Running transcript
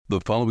The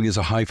following is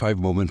a high-five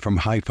moment from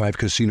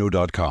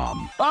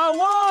highfivecasino.com. I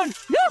won!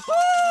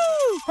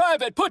 Yahoo!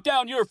 Private, put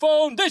down your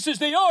phone. This is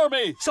the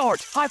Army.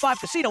 Sarge, High Five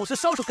Casino is a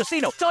social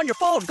casino. It's on your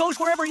phone. Goes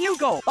wherever you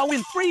go. I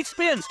win free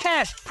spins,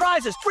 cash,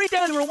 prizes, free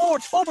daily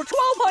rewards, over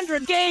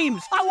 1,200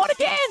 games. I won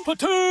again.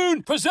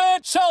 Platoon,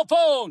 present cell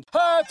phone.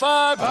 High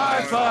Five.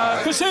 High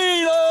Five.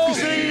 Casino.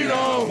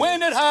 Casino.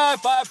 Win at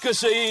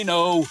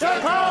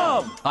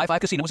highfivecasino.com. High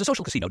Five Casino is a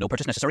social casino. No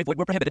purchase necessary. Void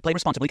where prohibited. Play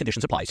responsibly.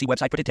 Conditions apply. See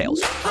website for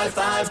details. High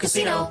Five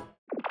Casino.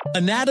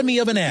 Anatomy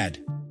of an ad.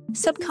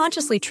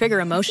 Subconsciously trigger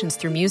emotions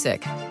through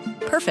music.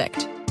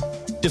 Perfect.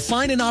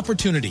 Define an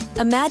opportunity.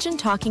 Imagine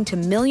talking to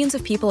millions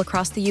of people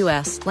across the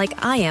U.S.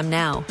 like I am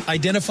now.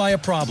 Identify a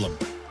problem.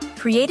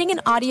 Creating an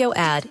audio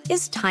ad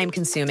is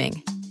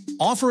time-consuming.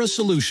 Offer a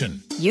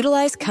solution.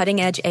 Utilize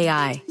cutting-edge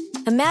AI.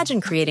 Imagine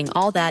creating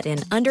all that in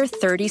under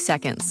 30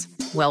 seconds.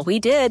 Well, we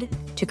did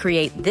to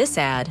create this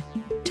ad.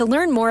 To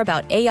learn more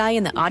about AI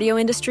in the audio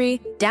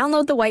industry,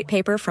 download the white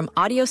paper from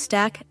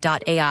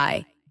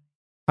audiostack.ai.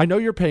 I know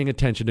you're paying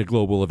attention to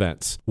global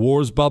events.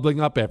 Wars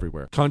bubbling up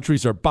everywhere.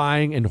 Countries are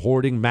buying and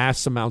hoarding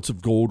mass amounts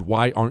of gold.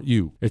 Why aren't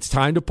you? It's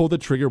time to pull the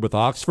trigger with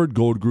Oxford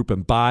Gold Group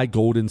and buy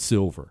gold and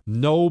silver.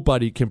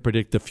 Nobody can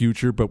predict the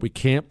future, but we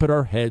can't put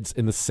our heads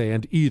in the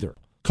sand either.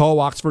 Call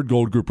Oxford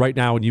Gold Group right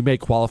now and you may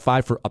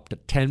qualify for up to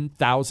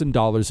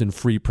 $10,000 in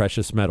free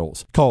precious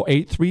metals. Call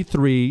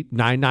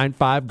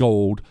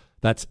 833-995-GOLD.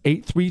 That's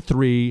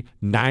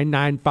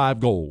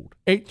 833-995-GOLD.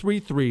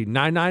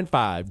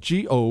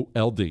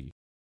 833-995-GOLD.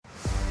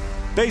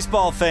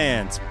 Baseball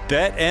fans,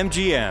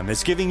 BetMGM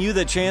is giving you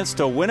the chance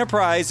to win a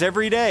prize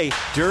every day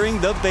during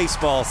the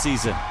baseball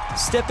season.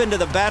 Step into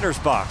the batter's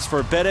box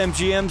for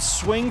BetMGM's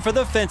Swing for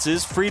the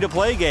Fences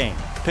free-to-play game.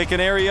 Pick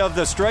an area of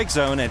the strike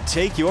zone and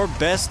take your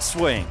best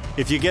swing.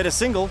 If you get a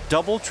single,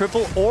 double,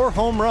 triple, or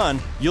home run,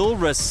 you'll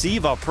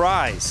receive a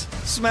prize.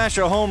 Smash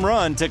a home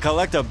run to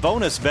collect a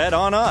bonus bet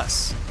on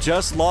us.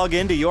 Just log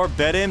into your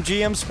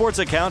BetMGM sports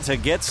account to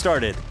get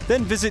started.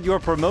 Then visit your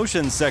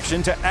promotions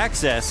section to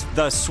access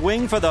the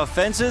Swing for the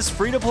Fences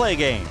free-to-play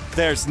game.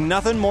 There's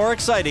nothing more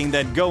exciting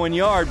than going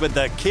yard with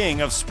the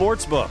king of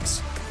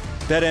sportsbooks.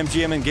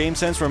 BetMGM and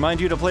GameSense remind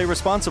you to play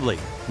responsibly.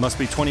 Must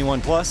be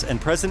 21 plus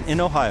and present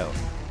in Ohio.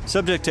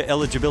 Subject to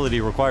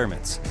eligibility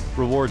requirements.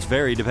 Rewards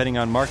vary depending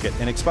on market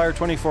and expire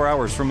 24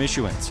 hours from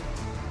issuance.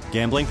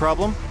 Gambling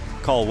problem?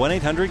 Call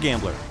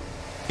 1-800-GAMBLER.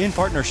 In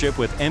partnership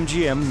with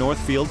MGM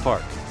Northfield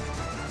Park.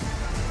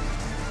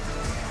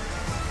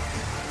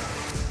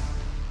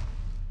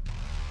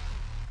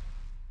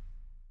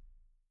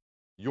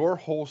 Your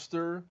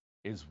holster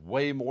is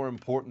way more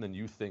important than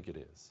you think it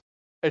is.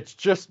 It's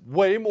just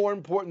way more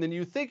important than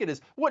you think it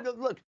is.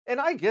 Look, and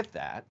I get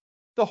that.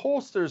 The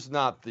holster's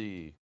not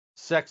the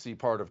sexy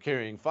part of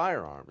carrying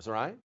firearms,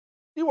 right?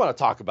 You want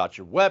to talk about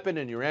your weapon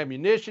and your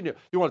ammunition.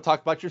 You want to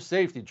talk about your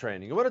safety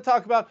training. You want to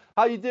talk about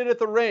how you did at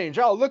the range.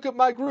 Oh, look at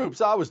my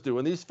groups. I was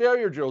doing these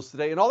failure drills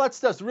today. And all that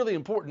stuff's really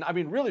important. I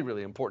mean, really,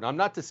 really important. I'm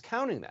not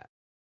discounting that.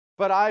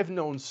 But I've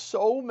known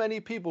so many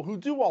people who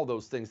do all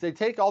those things. They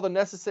take all the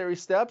necessary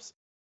steps,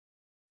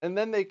 and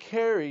then they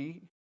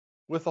carry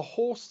with a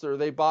holster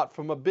they bought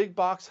from a big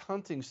box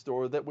hunting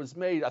store that was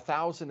made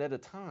 1,000 at a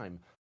time.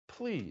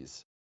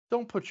 Please,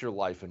 don't put your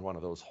life in one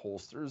of those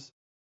holsters.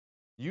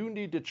 You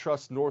need to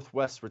trust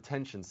Northwest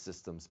Retention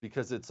Systems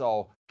because it's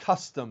all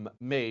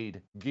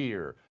custom-made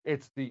gear.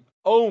 It's the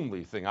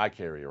only thing I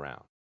carry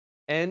around.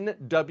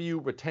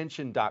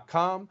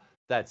 nwretention.com.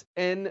 That's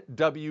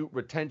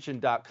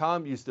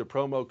nwretention.com. Use the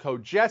promo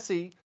code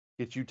Jesse.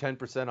 Get you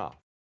 10% off.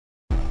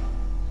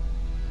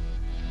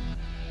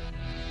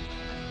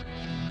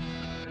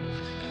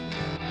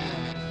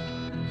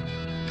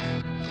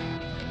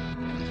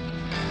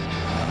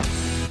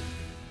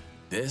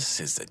 This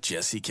is the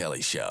Jesse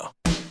Kelly Show.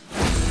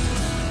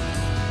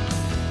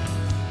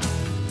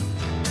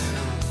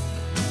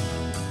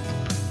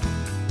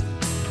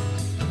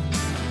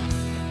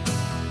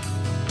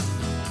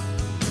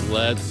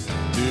 Let's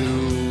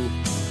do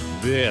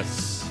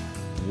this.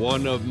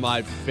 One of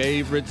my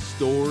favorite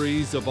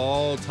stories of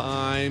all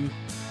time.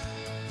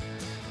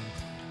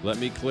 Let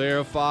me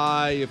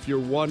clarify, if you're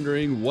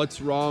wondering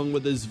what's wrong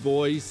with his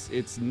voice,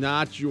 it's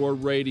not your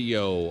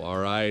radio, all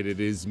right?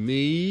 It is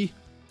me.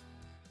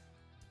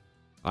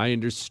 I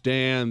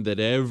understand that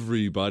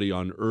everybody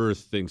on Earth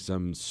thinks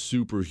I'm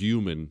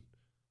superhuman,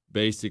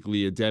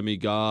 basically a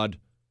demigod.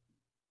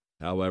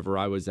 However,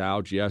 I was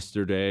out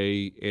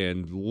yesterday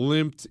and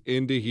limped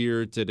into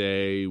here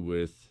today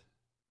with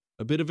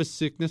a bit of a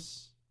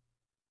sickness.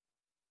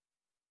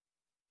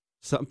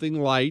 Something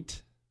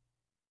light.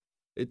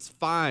 It's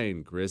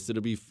fine, Chris.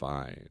 It'll be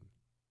fine.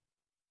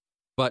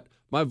 But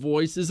my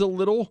voice is a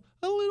little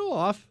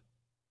off.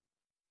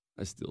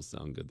 I still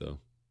sound good, though.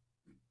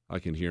 I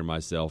can hear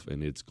myself,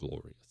 and it's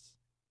glorious.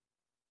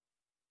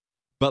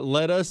 But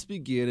let us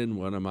begin in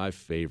one of my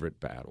favorite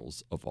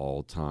battles of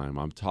all time.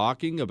 I'm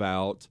talking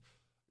about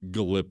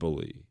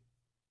Gallipoli.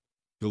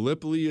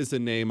 Gallipoli is a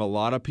name a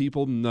lot of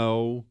people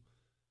know,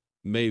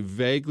 may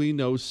vaguely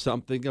know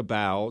something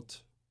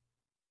about.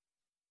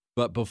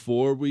 But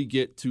before we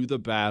get to the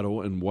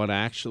battle and what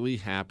actually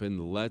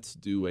happened, let's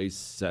do a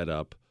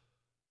setup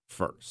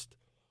first.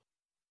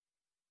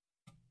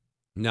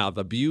 Now,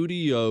 the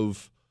beauty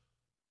of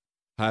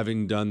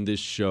having done this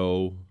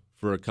show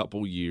for a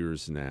couple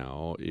years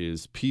now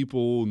is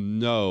people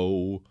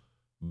know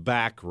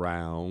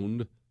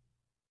background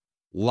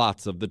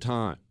lots of the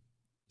time.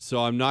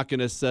 So I'm not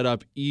going to set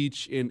up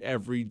each and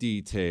every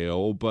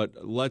detail,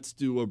 but let's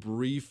do a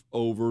brief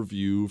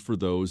overview for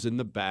those in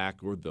the back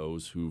or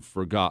those who've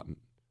forgotten.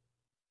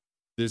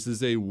 This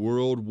is a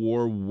World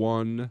War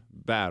I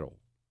battle.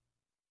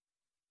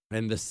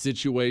 And the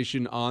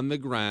situation on the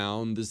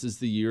ground, this is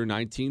the year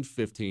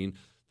 1915,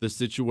 the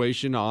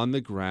situation on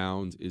the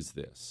ground is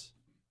this.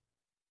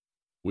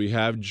 We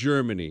have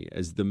Germany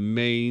as the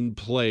main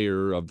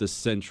player of the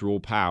Central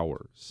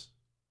Powers.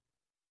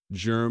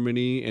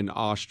 Germany and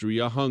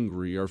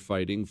Austria-Hungary are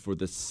fighting for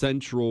the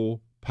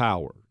Central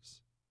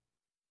Powers.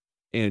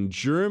 And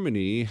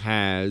Germany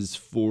has,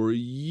 for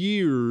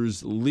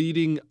years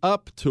leading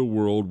up to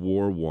World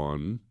War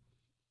I,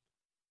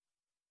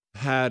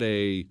 had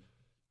a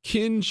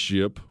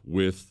kinship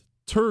with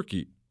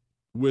Turkey,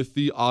 with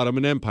the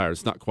Ottoman Empire.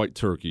 It's not quite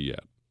Turkey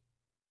yet.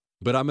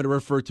 But I'm going to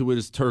refer to it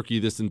as Turkey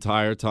this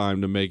entire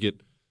time to make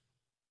it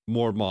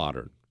more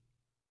modern.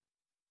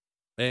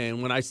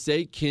 And when I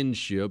say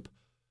kinship,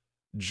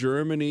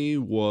 Germany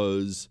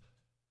was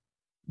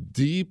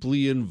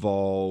deeply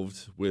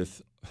involved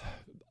with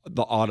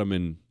the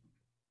Ottoman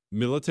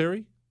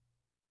military.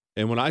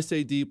 And when I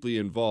say deeply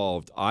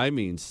involved, I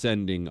mean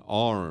sending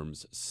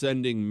arms,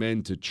 sending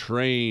men to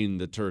train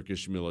the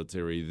Turkish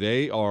military.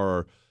 They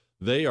are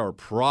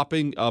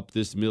propping up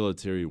this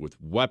military with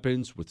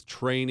weapons, with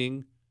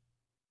training.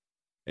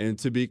 And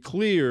to be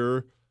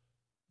clear,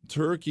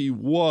 Turkey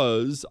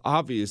was,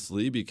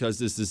 obviously, because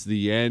this is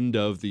the end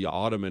of the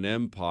Ottoman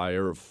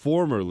Empire,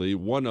 formerly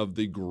one of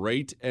the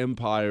great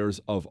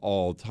empires of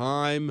all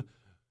time.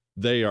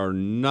 They are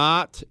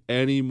not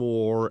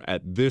anymore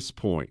at this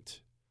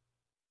point.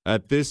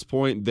 At this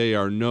point, they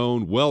are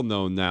well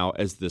known now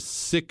as the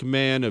sick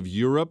man of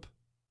Europe.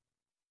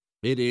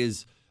 It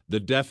is the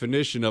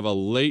definition of a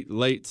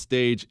late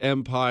stage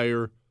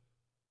empire,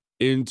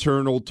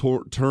 internal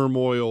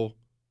turmoil,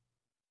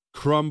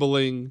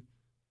 crumbling,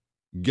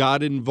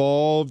 got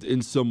involved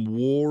in some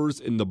wars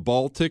in the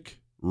Baltic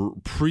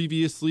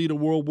previously to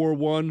World War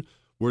I,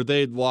 where they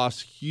had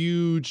lost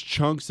huge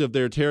chunks of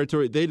their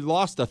territory. They'd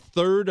lost a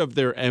third of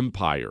their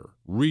empire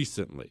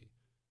recently.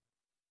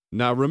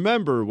 Now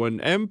remember,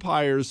 when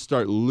empires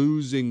start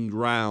losing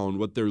ground,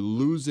 what they're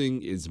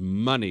losing is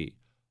money,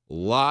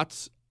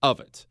 lots of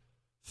it.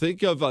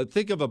 Think of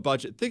a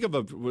budget. This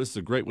is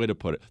a great way to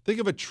put it. Think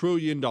of $1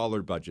 trillion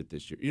budget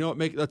this year. You know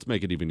what? Let's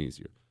make it even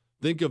easier.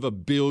 Think of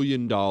 $1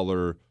 billion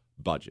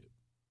budget.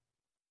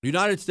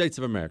 United States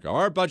of America.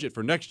 Our budget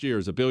for next year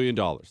is $1 billion.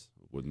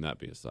 Wouldn't that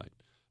be a sight?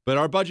 But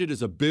our budget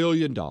is $1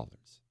 billion.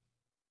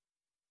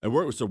 And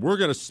we're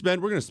going to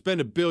spend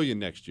 $1 billion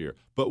next year.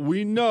 But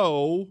we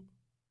know,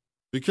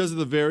 because of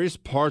the various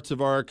parts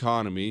of our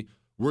economy,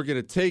 we're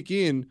going to take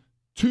in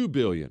 $2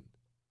 billion.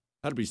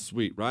 That'd be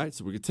sweet, right?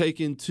 So we're going to take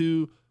in $2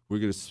 billion. We're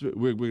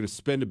going to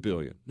spend $1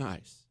 billion.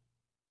 Nice.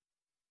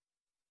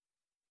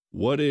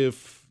 What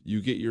if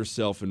you get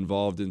yourself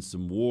involved in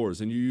some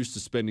wars and you're used to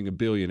spending $1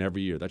 billion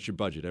every year? That's your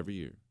budget every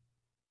year.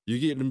 You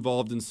get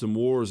involved in some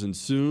wars and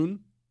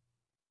soon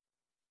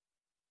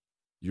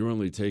you're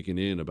only taking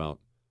in about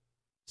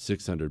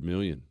 $600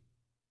 million,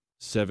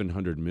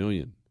 $700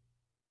 million.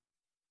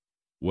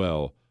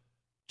 Well,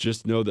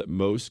 just know that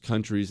most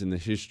countries in the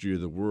history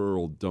of the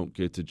world don't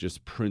get to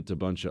just print a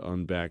bunch of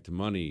unbacked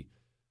money.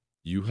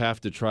 You have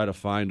to try to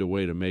find a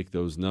way to make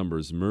those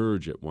numbers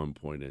merge at one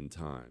point in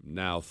time.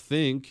 Now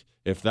think,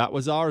 if that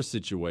was our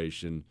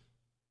situation,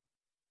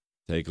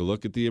 take a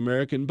look at the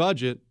American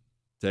budget.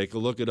 Take a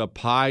look at a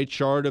pie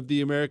chart of the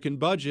American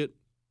budget.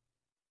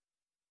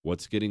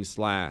 What's getting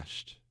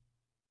slashed?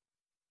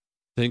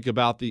 Think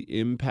about the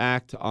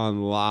impact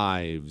on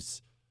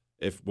lives.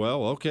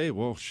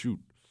 Shoot.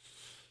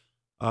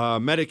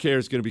 Medicare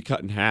is going to be cut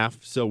in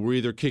half, so we're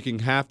either kicking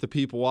half the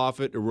people off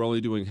it or we're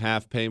only doing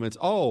half payments.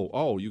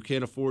 Oh, you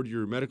can't afford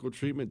your medical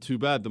treatment? Too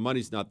bad, the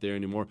money's not there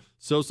anymore.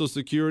 Social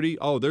Security,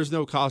 there's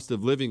no cost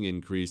of living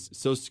increase.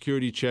 Social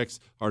Security checks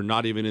are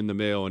not even in the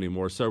mail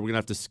anymore. Sorry, we're going to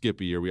have to skip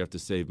a year. We have to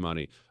save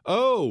money.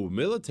 Oh,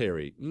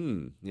 military.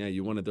 Yeah,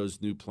 you wanted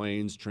those new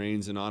planes,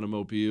 trains, and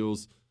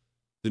automobiles,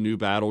 the new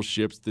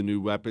battleships, the new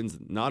weapons.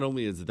 Not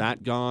only is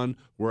that gone,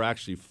 we're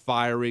actually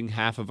firing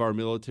half of our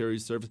military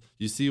service.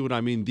 You see what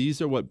I mean?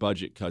 These are what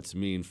budget cuts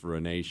mean for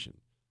a nation.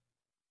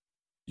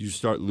 You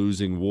start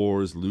losing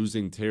wars,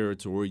 losing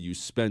territory. You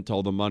spent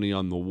all the money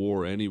on the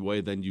war anyway,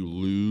 then you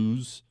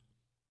lose.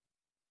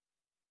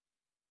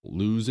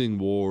 Losing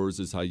wars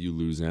is how you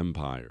lose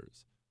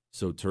empires.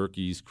 So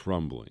Turkey's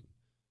crumbling.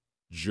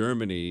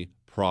 Germany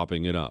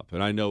propping it up.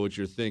 And I know what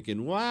you're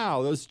thinking.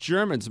 Wow, those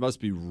Germans must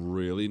be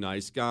really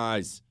nice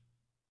guys.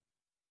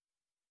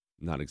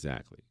 Not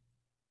exactly.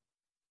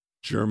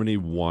 Germany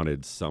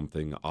wanted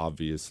something,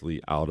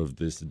 obviously, out of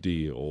this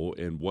deal.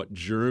 And what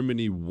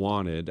Germany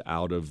wanted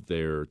out of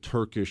their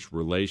Turkish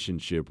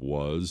relationship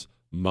was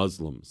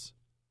Muslims.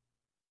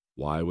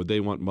 Why would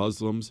they want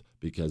Muslims?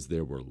 Because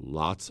there were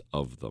lots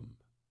of them.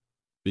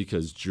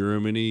 Because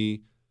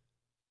Germany,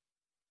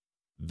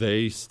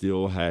 they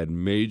still had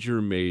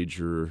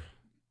major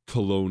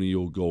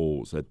colonial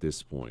goals at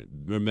this point.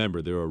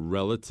 Remember, they're a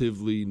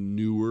relatively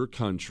newer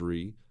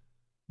country.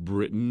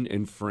 Britain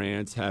and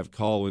France have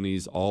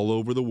colonies all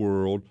over the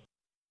world.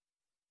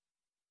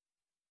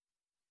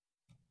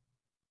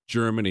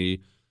 Germany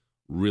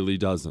really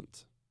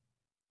doesn't.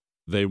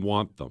 They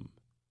want them.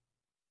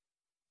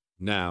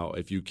 Now,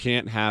 if you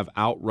can't have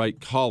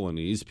outright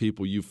colonies,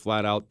 people you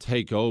flat out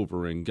take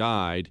over and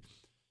guide,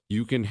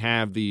 you can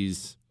have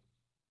these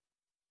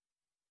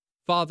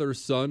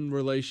father-son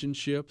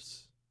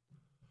relationships.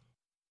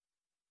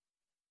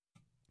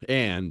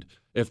 And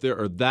if there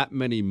are that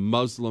many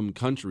Muslim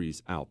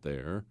countries out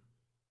there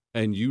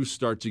and you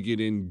start to get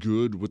in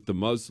good with the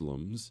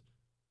Muslims,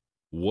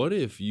 what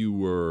if you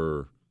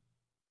were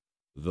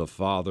the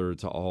father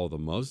to all the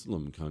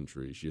Muslim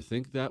countries? You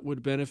think that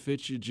would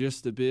benefit you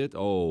just a bit?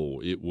 Oh,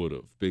 it would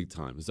have, big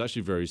time. It's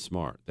actually very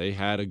smart. They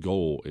had a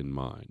goal in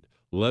mind.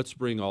 Let's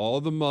bring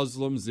all the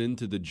Muslims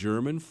into the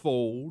German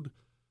fold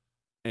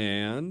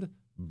and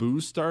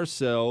boost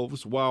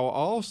ourselves while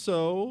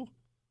also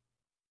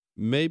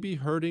maybe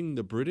hurting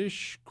the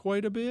British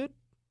quite a bit.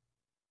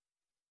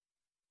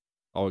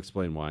 I'll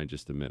explain why in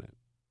just a minute.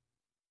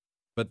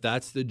 But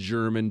that's the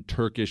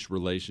German-Turkish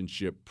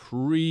relationship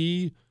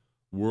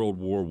pre-World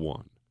War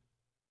I.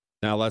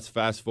 Now let's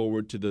fast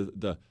forward to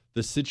the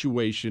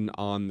situation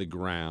on the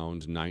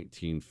ground,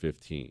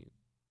 1915.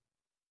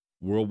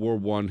 World War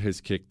I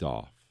has kicked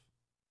off.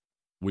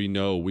 We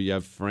know we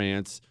have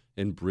France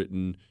and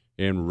Britain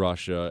and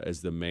Russia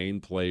as the main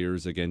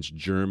players against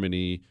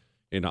Germany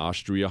and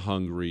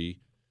Austria-Hungary.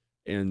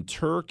 And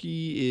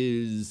Turkey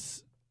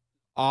is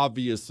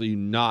obviously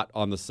not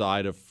on the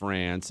side of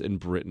France and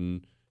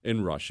Britain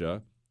and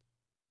Russia.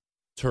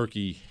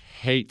 Turkey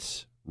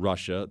hates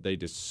Russia. They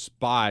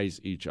despise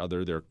each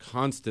other. They're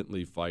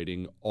constantly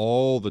fighting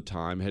all the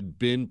time, had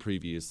been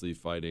previously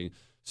fighting.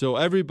 So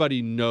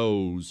everybody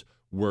knows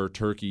where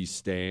Turkey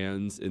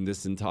stands in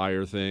this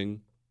entire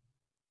thing.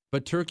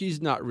 But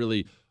Turkey's not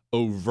really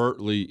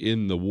overtly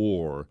in the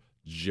war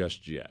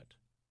just yet.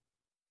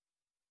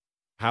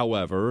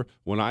 However,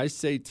 when I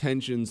say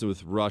tensions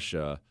with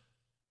Russia,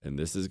 and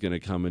this is going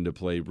to come into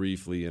play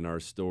briefly in our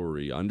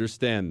story,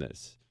 understand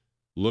this.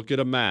 Look at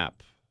a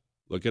map.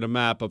 Look at a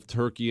map of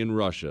Turkey and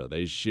Russia.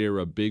 They share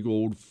a big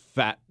old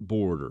fat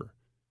border.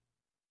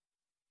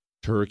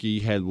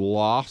 Turkey had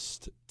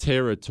lost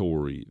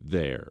territory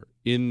there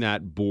in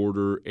that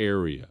border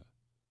area.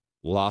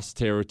 Lost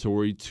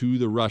territory to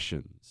the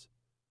Russians.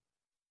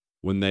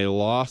 When they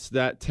lost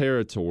that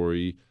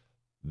territory,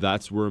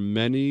 that's where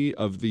many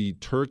of the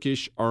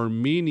Turkish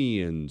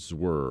Armenians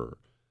were.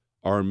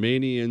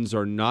 Armenians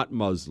are not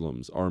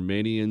Muslims.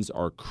 Armenians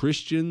are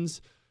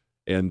Christians,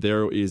 and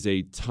there is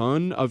a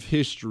ton of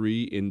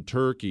history in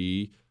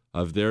Turkey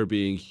of there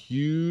being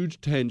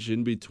huge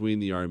tension between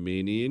the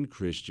Armenian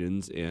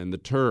Christians and the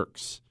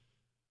Turks.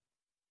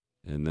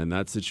 And then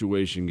that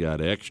situation got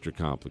extra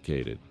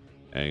complicated.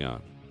 Hang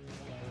on.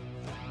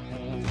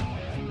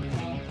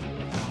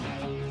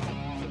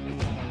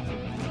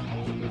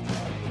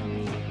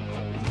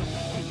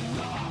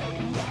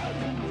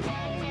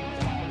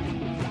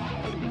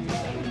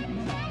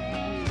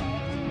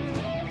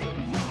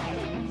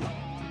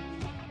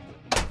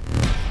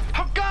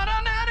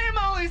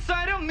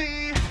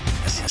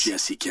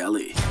 Jesse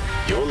Kelly.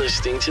 You're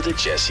listening to The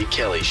Jesse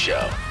Kelly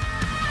Show.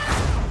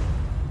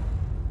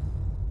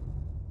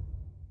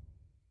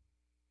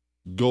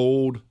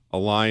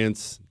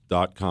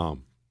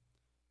 GoldAlliance.com.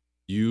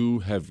 You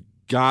have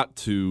got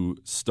to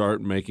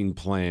start making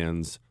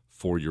plans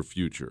for your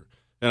future.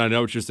 And I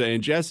know what you're saying,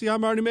 Jesse.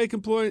 I'm already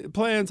making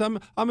plans. I'm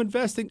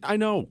investing. I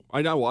know.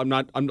 I'm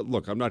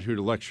not here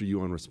to lecture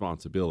you on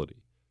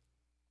responsibility.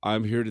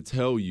 I'm here to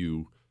tell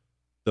you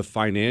the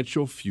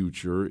financial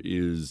future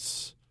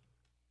is,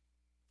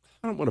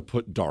 I don't want to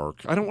put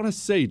dark. I don't want to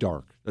say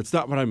dark. That's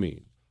not what I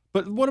mean.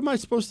 But what am I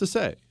supposed to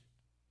say?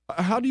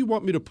 How do you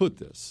want me to put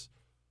this?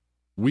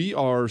 We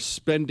are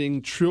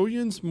spending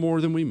trillions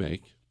more than we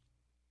make.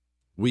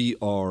 We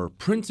are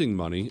printing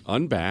money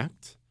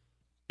unbacked.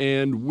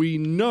 And we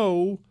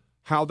know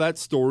how that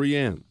story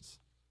ends.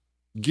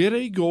 Get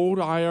a gold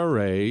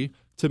IRA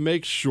to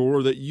make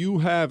sure that you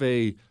have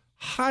a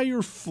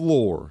higher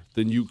floor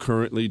than you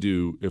currently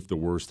do if the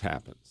worst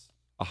happens.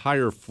 A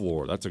higher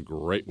floor. That's a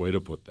great way to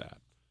put that.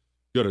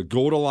 Go to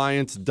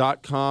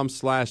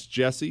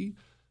goldalliance.com/Jesse.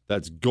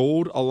 That's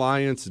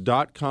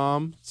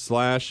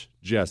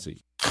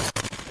goldalliance.com/Jesse.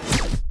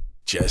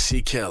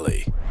 Jesse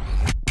Kelly.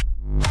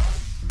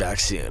 Back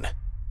soon.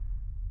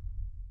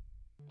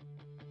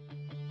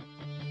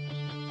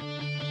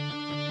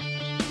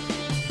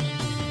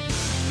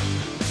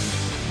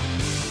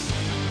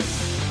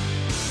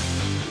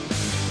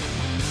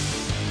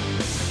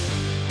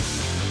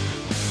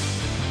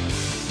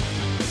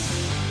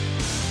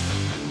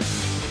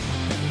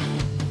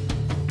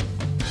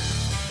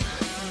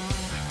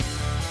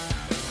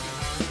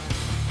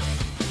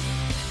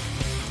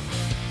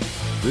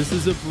 This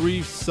is a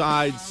brief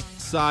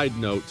side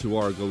note to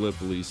our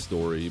Gallipoli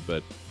story,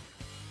 but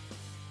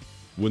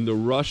when the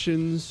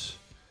Russians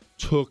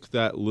took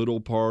that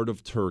little part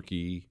of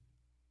Turkey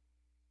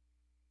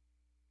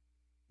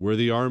where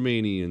the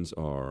Armenians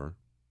are,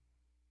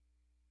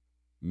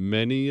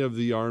 many of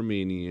the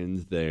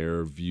Armenians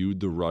there viewed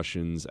the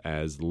Russians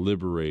as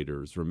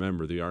liberators.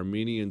 Remember, the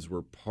Armenians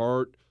were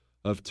part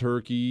of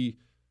Turkey,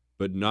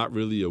 but not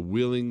really a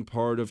willing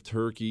part of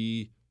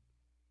Turkey.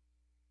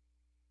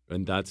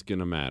 And that's going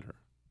to matter.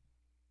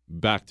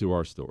 Back to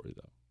our story,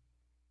 though.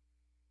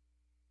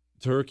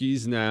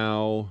 Turkey's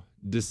now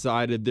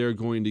decided they're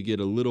going to get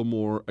a little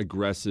more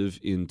aggressive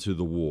into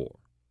the war.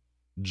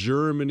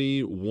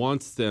 Germany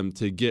wants them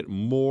to get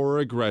more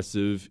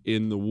aggressive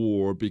in the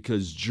war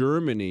because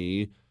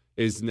Germany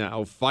is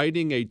now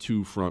fighting a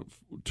two-front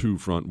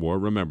war.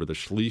 Remember, the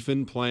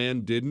Schlieffen Plan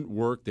didn't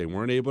work. They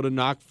weren't able to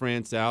knock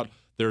France out.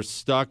 They're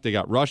stuck. They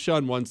got Russia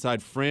on one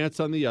side, France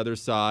on the other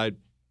side.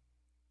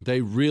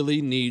 They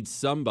really need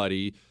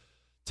somebody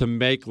to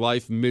make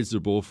life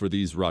miserable for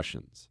these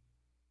Russians.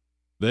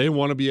 They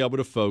want to be able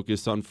to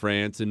focus on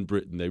France and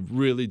Britain. They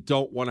really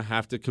don't want to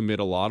have to commit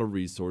a lot of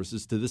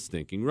resources to the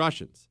stinking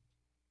Russians.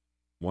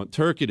 Want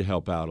Turkey to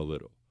help out a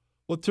little.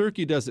 Well,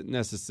 Turkey doesn't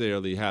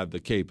necessarily have the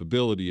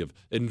capability of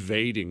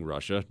invading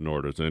Russia,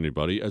 nor does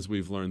anybody, as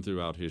we've learned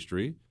throughout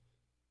history.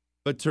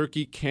 But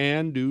Turkey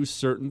can do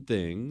certain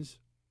things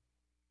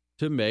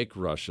to make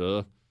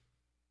Russia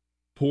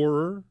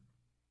poorer,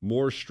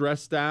 more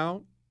stressed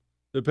out.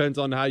 Depends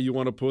on how you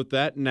want to put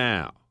that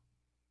now.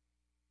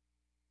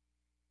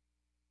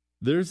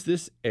 There's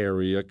this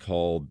area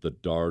called the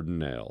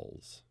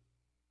Dardanelles.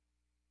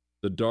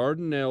 The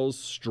Dardanelles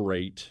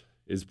Strait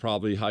is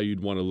probably how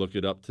you'd want to look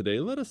it up today.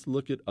 Let us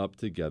look it up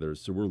together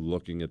so we're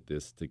looking at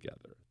this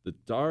together. The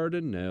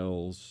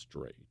Dardanelles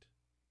Strait.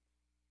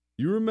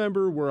 You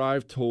remember where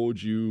I've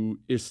told you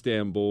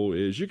Istanbul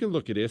is? You can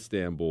look at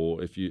Istanbul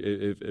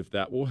if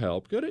that will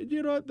help. Good.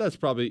 You know what? That's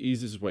probably the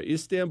easiest way.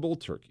 Istanbul,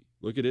 Turkey.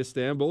 Look at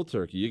Istanbul,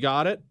 Turkey. You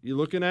got it? You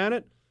looking at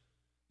it?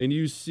 And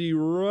you see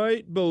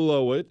right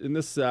below it in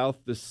the south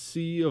the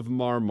Sea of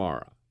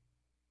Marmara.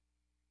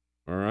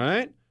 All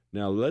right?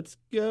 Now let's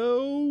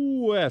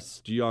go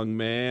west, young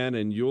man,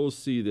 and you'll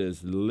see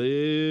this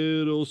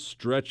little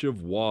stretch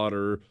of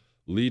water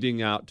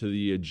leading out to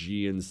the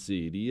Aegean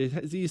Sea.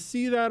 Do you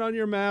see that on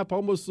your map?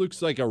 Almost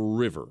looks like a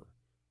river.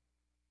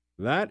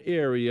 That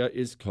area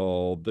is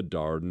called the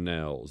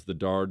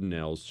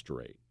Dardanelles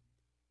Strait.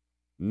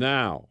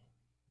 Now,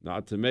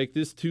 not to make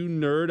this too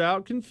nerd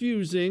out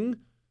confusing,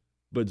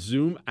 but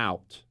zoom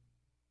out.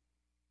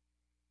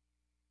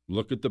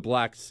 Look at the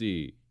Black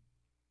Sea.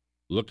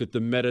 Look at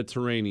the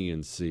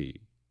Mediterranean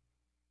Sea.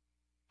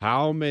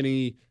 How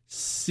many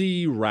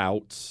sea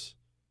routes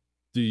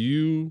do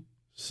you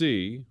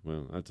see?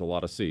 Well, that's a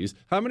lot of seas.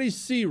 How many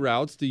sea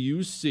routes do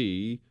you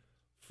see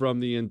from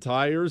the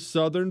entire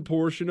southern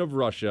portion of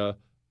Russia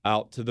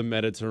out to the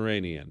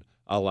Mediterranean?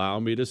 Allow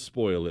me to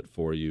spoil it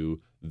for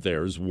you.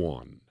 There's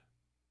one.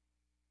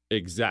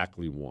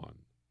 Exactly one.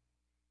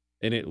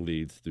 And it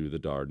leads through the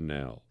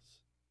Dardanelles.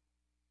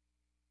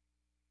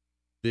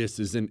 This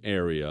is an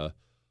area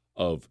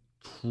of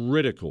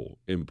critical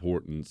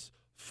importance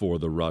for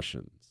the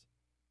Russians.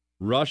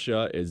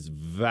 Russia, as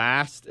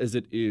vast as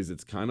it is,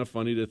 it's kind of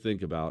funny to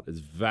think about, as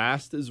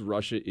vast as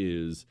Russia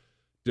is,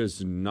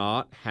 does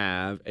not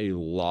have a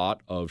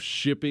lot of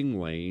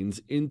shipping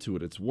lanes into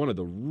it. It's one of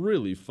the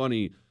really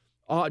funny,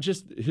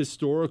 just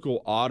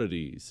historical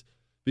oddities.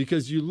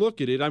 Because you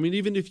look at it, I mean,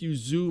 even if you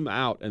zoom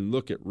out and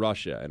look at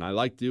Russia, and I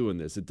like doing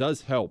this, it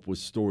does help with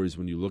stories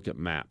when you look at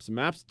maps.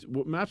 Maps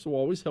will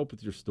always help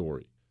with your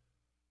story.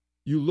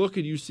 You look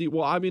and you see,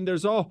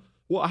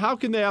 how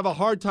can they have a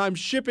hard time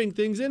shipping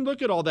things in?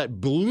 Look at all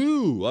that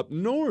blue up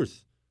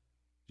north.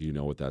 Do you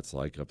know what that's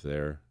like up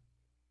there?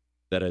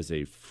 That is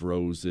a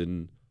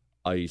frozen,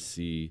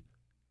 icy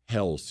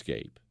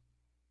hellscape.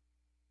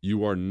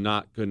 You are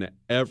not going to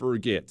ever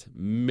get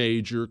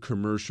major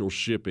commercial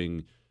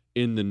shipping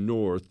in the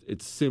north.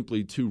 It's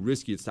simply too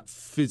risky. It's not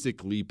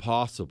physically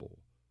possible.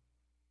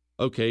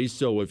 Okay,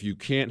 so if you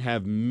can't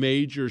have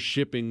major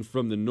shipping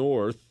from the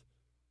north,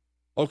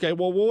 okay,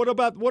 well, what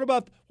about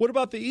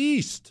the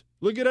east?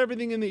 Look at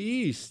everything in the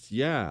east.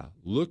 Yeah,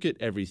 look at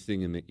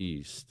everything in the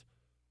east.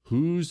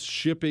 Who's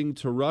shipping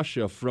to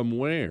Russia from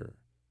where?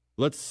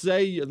 Let's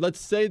say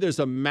there's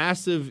a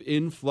massive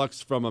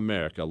influx from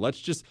America.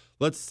 Let's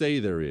say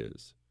there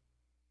is.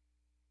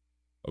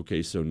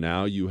 Okay, so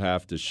now you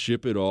have to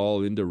ship it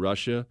all into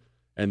Russia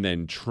and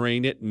then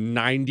train it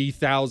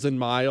 90,000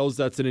 miles.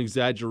 That's an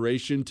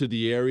exaggeration to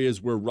the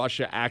areas where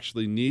Russia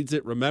actually needs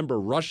it. Remember,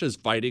 Russia's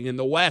fighting in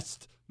the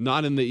west,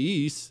 not in the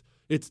east.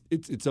 It's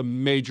a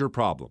major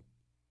problem.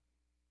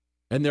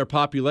 And their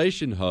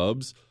population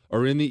hubs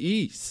are in the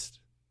east.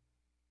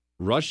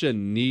 Russia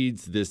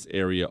needs this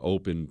area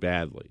open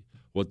badly.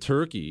 Well,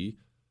 Turkey,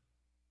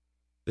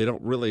 they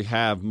don't really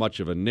have much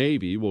of a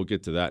navy. We'll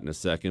get to that in a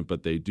second,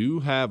 but they do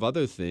have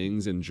other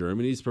things, and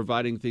Germany's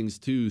providing things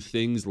too,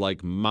 things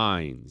like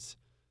mines.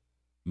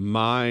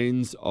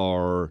 Mines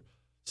are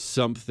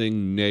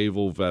something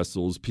naval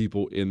vessels,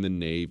 people in the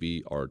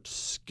Navy are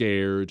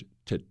scared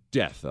to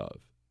death of.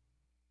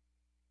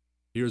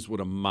 Here's what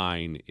a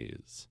mine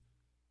is.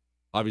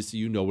 Obviously,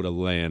 you know what a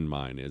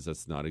landmine is.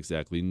 That's not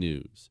exactly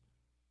news.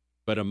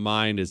 But a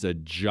mine is a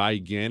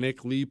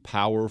gigantically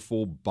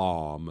powerful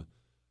bomb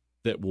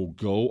that will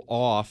go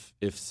off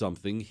if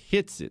something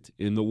hits it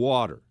in the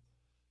water.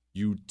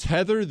 You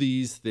tether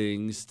these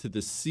things to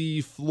the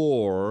sea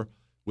floor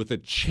with a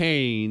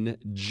chain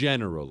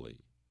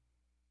generally,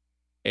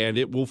 and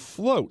it will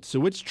float.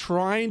 So it's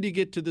trying to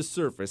get to the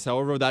surface.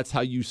 However, that's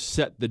how you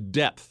set the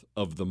depth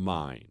of the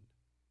mine.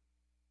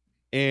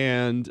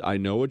 And I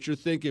know what you're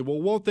thinking.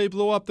 Well, won't they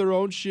blow up their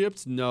own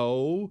ships?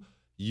 No.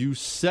 You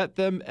set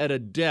them at a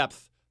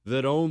depth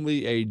that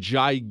only a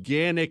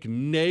gigantic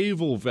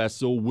naval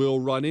vessel will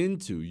run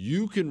into.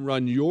 You can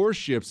run your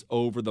ships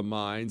over the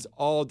mines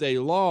all day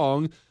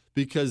long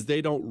because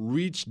they don't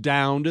reach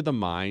down to the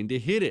mine to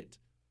hit it.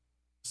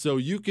 So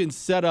you can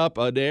set up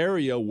an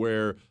area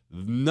where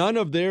none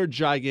of their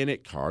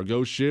gigantic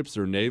cargo ships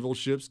or naval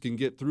ships can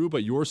get through,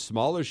 but your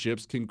smaller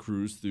ships can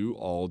cruise through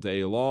all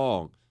day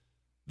long.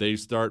 They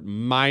start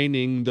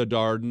mining the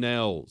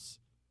Dardanelles,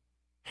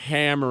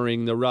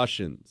 hammering the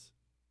Russians.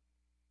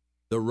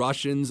 The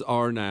Russians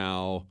are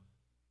now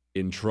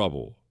in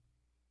trouble.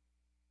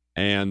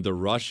 And the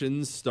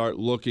Russians start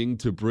looking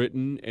to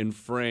Britain and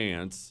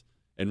France.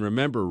 And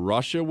remember,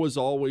 Russia was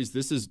always,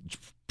 this is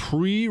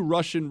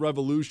pre-Russian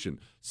Revolution.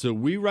 So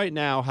we right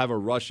now have a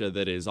Russia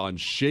that is on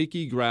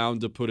shaky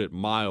ground, to put it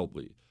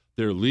mildly.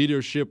 Their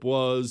leadership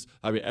was,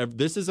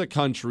 this is a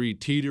country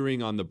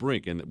teetering on the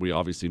brink, and we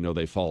obviously know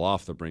they fall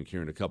off the brink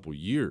here in a couple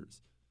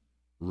years.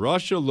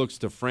 Russia looks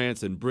to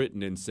France and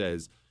Britain and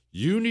says,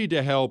 you need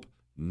to help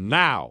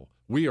now.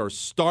 We are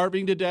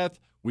starving to death.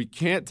 We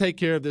can't take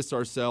care of this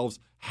ourselves.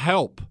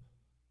 Help.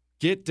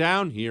 Get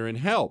down here and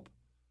help.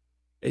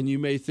 And you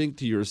may think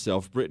to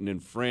yourself, Britain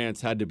and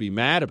France had to be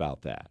mad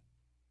about that.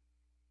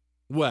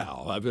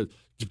 Well,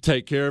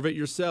 take care of it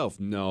yourself.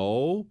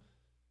 No,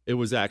 it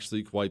was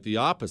actually quite the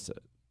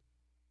opposite.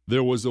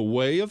 There was a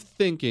way of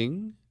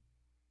thinking,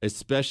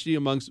 especially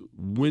amongst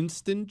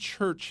Winston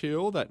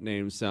Churchill. That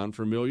name sound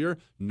familiar?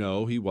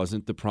 No, he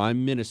wasn't the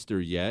prime minister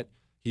yet.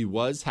 He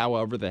was,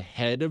 however, the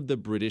head of the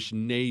British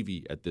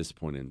Navy at this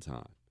point in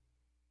time.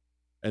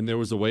 And there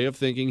was a way of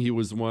thinking, he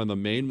was one of the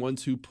main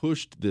ones who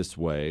pushed this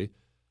way,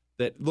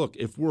 that, look,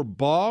 if we're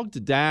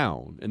bogged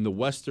down in the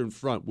Western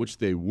Front, which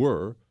they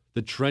were,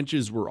 the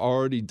trenches were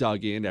already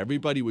dug in,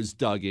 everybody was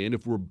dug in.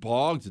 If we're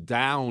bogged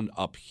down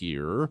up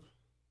here,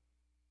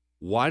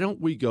 why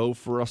don't we go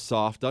for a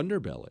soft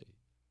underbelly?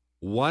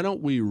 Why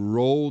don't we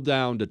roll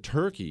down to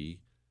Turkey,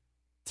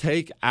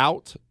 take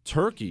out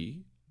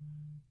Turkey,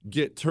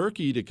 get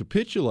Turkey to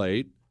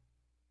capitulate,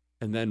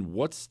 and then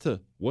what's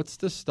to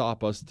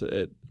stop us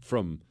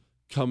from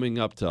coming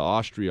up to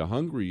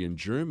Austria-Hungary and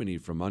Germany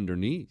from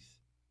underneath?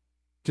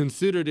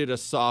 Considered it a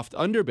soft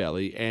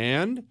underbelly,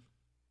 and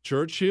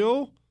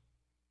Churchill,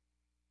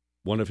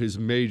 one of his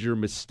major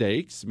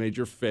mistakes,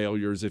 major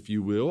failures, if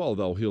you will,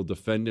 although he'll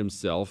defend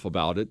himself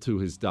about it to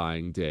his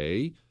dying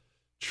day,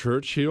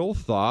 Churchill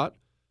thought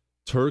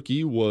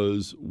Turkey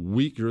was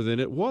weaker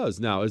than it was.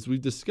 Now, as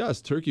we've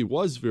discussed, Turkey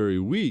was very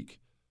weak,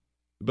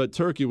 but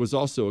Turkey was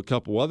also a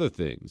couple other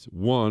things.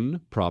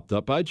 One, propped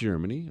up by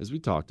Germany, as we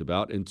talked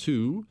about, and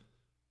two,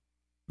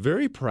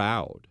 very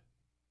proud.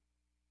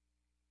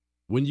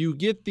 When you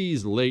get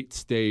these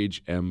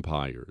late-stage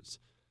empires,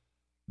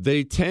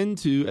 they tend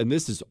to, and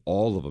this is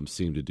all of them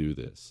seem to do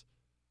this,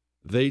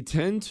 they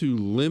tend to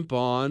limp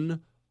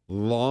on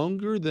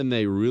longer than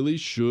they really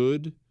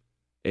should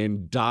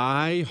and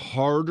die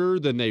harder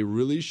than they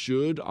really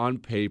should on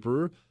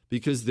paper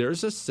because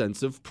there's a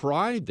sense of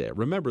pride there.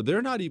 Remember, they're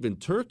not even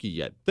Turkey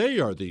yet. They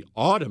are the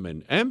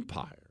Ottoman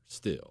Empire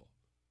still.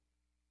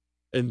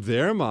 In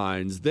their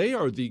minds, they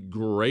are the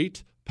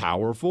great,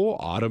 powerful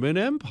Ottoman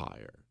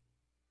Empire.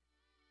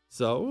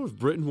 So if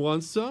Britain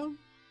wants some,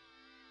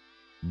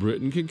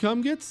 Britain can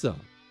come get some.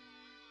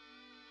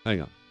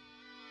 Hang on.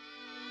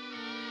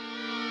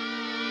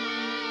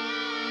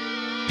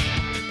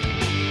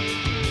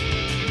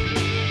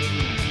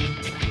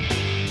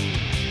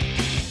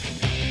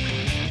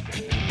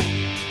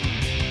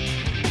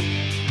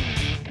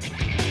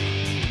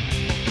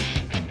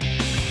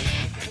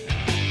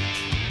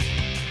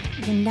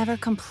 You're never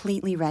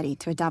completely ready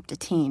to adopt a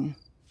teen.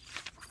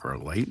 For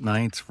late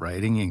nights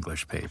writing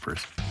English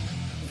papers.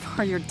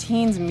 For your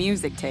teen's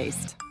music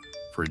taste.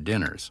 For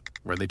dinners,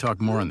 where they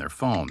talk more on their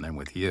phone than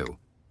with you.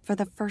 For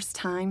the first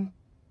time,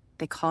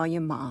 they call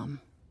you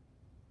Mom.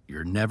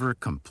 You're never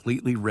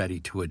completely ready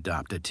to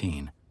adopt a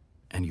teen,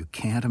 and you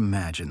can't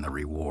imagine the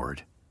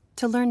reward.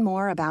 To learn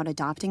more about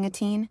adopting a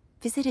teen,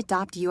 visit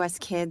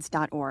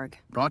adoptuskids.org.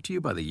 Brought to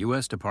you by the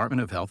U.S.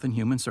 Department of Health and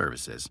Human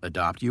Services,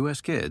 Adopt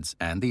U.S. Kids,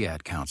 and the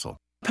Ad Council.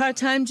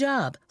 Part-time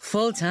job,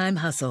 full-time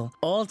hustle,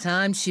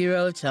 all-time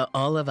Shiro to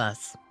all of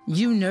us.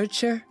 You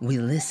nurture, we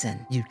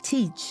listen. You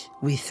teach,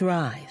 we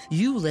thrive.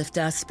 You lift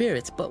our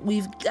spirits, but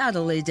we've got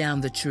to lay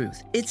down the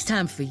truth. It's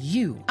time for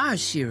you, our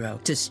Shiro,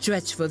 to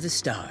stretch for the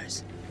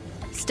stars.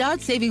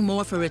 Start saving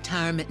more for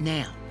retirement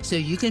now so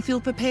you can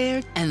feel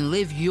prepared and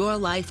live your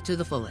life to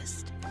the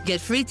fullest. Get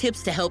free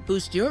tips to help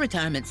boost your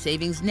retirement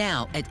savings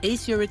now at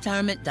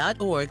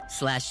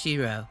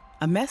aceyourretirement.org/Shiro.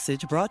 A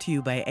message brought to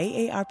you by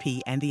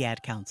AARP and the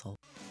Ad Council.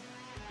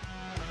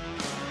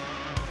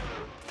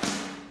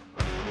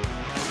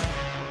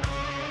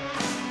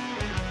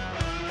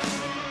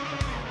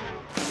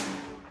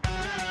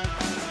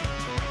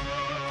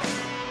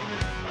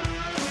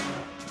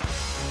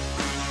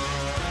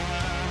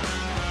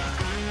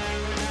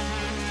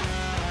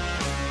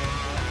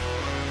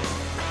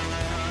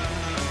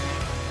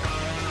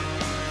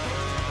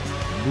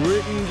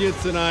 Britain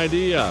gets an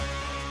idea.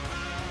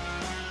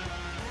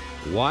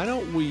 Why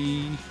don't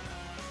we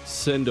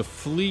send a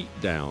fleet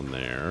down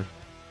there,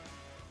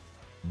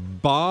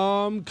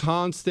 bomb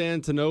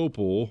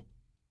Constantinople,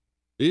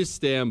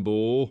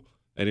 Istanbul,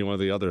 any one of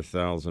the other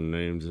 1,000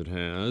 names it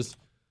has,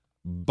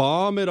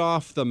 bomb it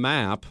off the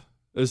map,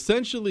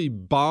 essentially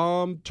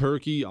bomb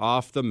Turkey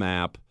off the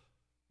map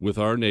with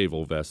our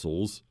naval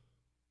vessels,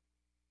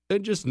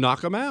 and just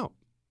knock them out.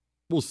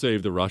 We'll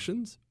save the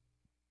Russians.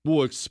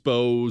 We'll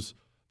expose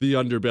the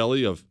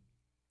underbelly of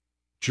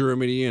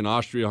Germany and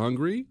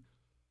Austria-Hungary.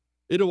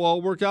 It'll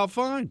all work out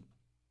fine.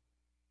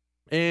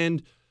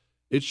 And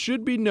it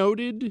should be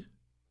noted,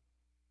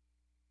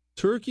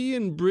 Turkey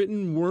and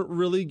Britain weren't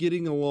really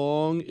getting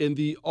along, and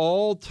the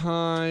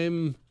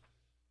all-time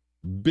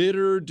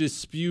bitter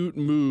dispute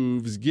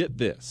moves, get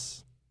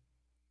this.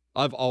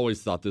 I've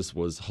always thought this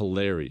was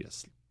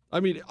hilarious.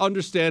 I mean,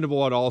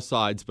 understandable on all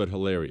sides, but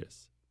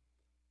hilarious.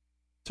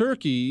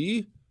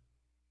 Turkey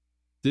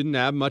didn't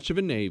have much of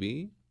a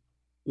navy,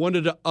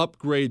 wanted to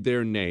upgrade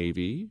their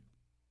navy,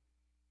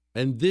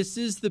 and this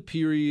is the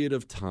period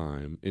of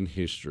time in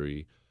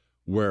history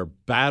where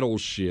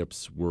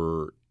battleships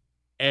were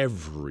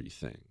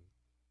everything.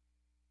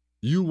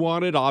 You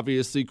wanted,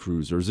 obviously,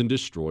 cruisers and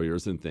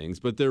destroyers and things,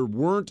 but there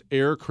weren't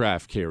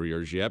aircraft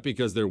carriers yet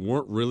because there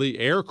weren't really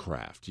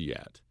aircraft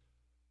yet.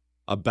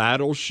 A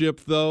battleship,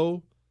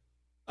 though,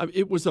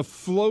 it was a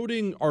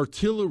floating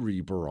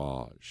artillery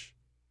barrage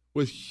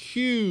with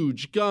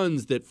huge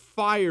guns that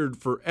fired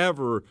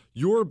forever.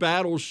 Your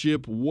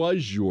battleship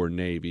was your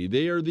navy.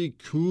 They are the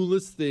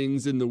coolest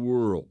things in the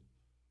world.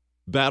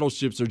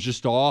 Battleships are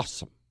just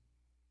awesome.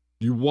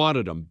 You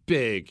wanted them.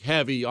 Big,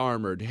 heavy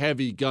armored,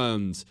 heavy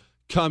guns.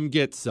 Come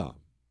get some.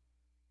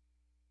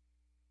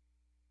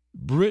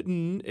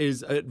 Britain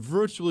is at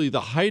virtually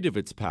the height of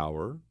its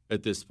power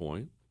at this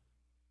point.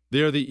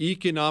 They are the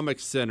economic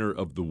center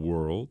of the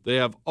world. They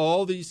have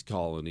all these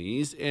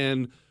colonies,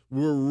 and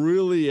we're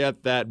really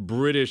at that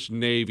British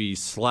Navy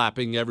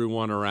slapping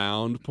everyone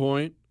around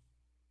point.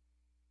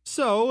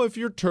 So if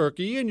you're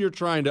Turkey and you're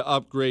trying to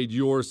upgrade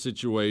your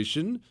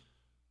situation,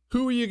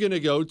 who are you going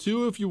to go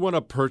to if you want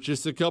to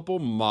purchase a couple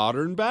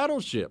modern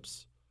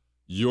battleships?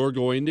 You're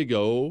going to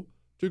go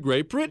to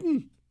Great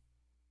Britain.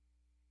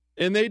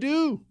 And they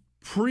do.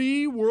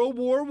 Pre-World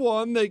War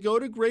I, they go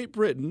to Great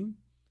Britain,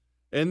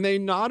 and they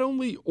not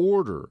only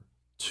order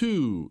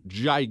 2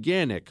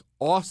 gigantic,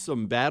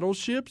 awesome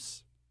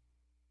battleships,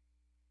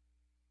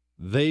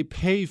 they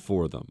pay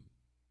for them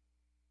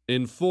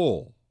in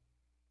full.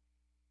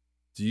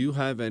 Do you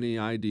have any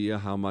idea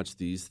how much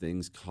these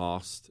things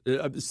cost?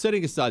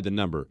 Setting aside the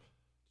number,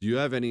 do you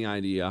have any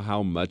idea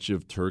how much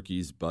of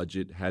Turkey's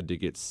budget had to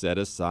get set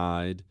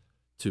aside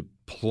to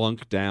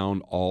plunk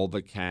down all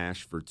the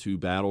cash for 2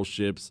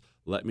 battleships?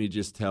 Let me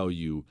just tell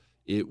you,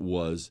 it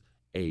was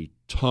a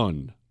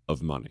ton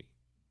of money.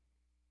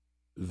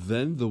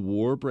 Then the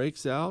war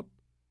breaks out,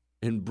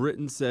 and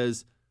Britain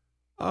says,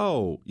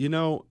 oh,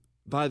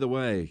 by the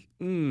way,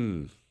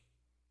 you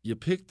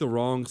picked the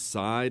wrong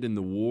side in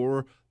the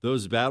war.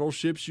 Those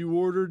battleships you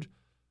ordered,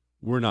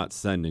 we're not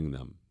sending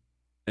them.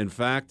 In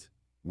fact,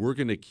 we're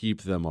going to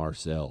keep them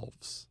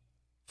ourselves.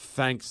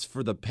 Thanks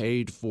for the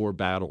paid-for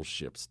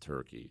battleships,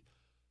 Turkey.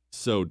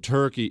 So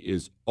Turkey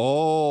is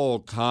all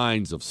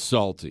kinds of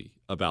salty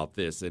about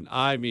this. And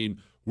I mean,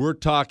 we're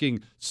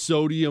talking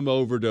sodium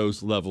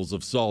overdose levels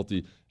of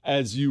salty,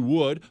 as you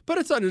would. But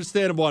it's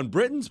understandable on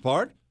Britain's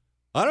part.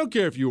 I don't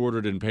care if you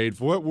ordered and paid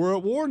for it. We're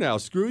at war now.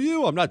 Screw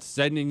you. I'm not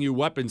sending you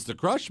weapons to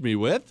crush me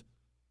with.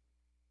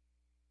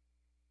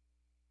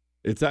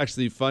 It's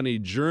actually funny.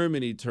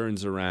 Germany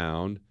turns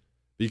around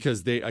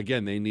because they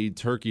need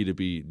Turkey to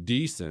be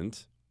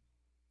decent.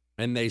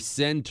 And they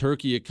send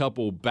Turkey a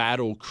couple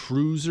battle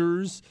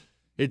cruisers.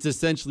 It's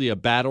essentially a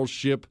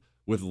battleship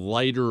with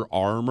lighter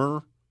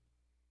armor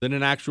than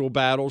an actual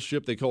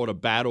battleship. They call it a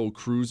battle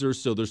cruiser.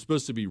 So they're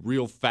supposed to be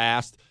real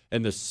fast,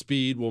 and the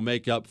speed will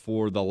make up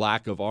for the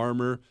lack of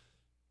armor.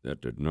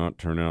 That did not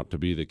turn out to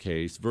be the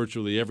case.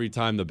 Virtually every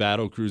time the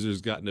battle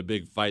cruisers got in a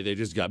big fight, they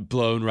just got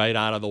blown right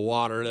out of the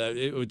water.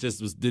 It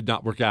just did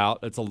not work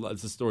out. That's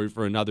a story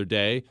for another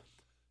day.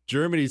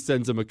 Germany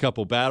sends them a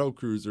couple battle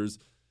cruisers,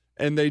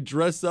 and they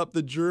dress up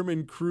the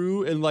German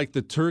crew in like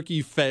the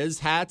turkey fez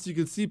hats. You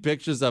can see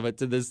pictures of it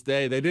to this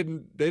day. They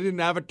didn't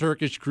have a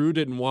Turkish crew,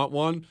 didn't want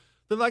one.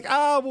 They're like,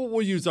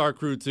 we'll use our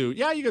crew too.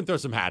 Yeah, you can throw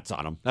some hats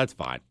on them. That's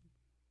fine.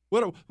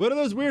 What are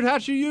those weird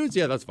hats you use?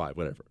 Yeah, that's fine.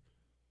 Whatever.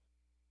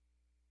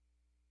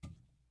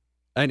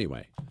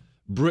 Anyway,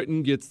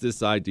 Britain gets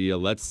this idea.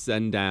 Let's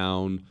send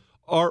down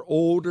our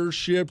older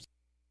ships.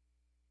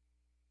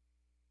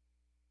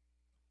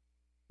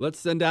 Let's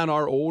send down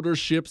our older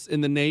ships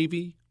in the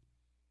Navy.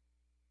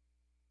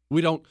 We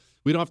don't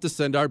have to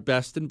send our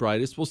best and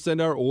brightest. We'll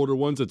send our older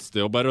ones. It's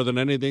still better than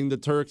anything the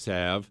Turks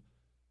have.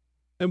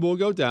 And we'll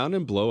go down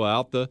and blow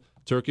out the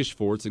Turkish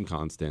forts in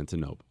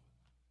Constantinople.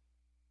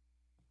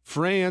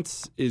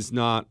 France is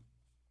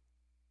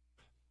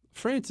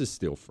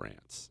still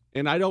France.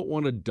 And I don't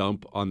want to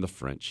dump on the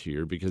French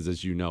here because,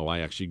 as you know, I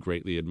actually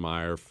greatly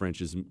admire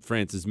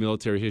France's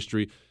military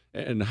history,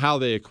 and how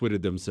they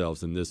acquitted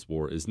themselves in this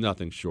war is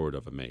nothing short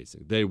of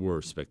amazing. They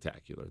were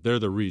spectacular. They're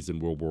the reason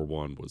World War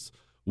I was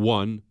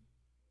won.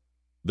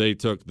 They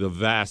took the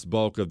vast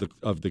bulk of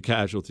the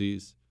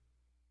casualties.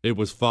 It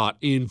was fought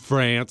in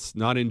France,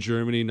 not in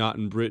Germany, not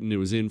in Britain. It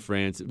was in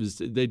France.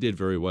 They did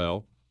very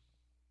well.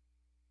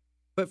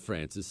 But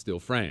France is still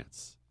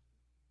France.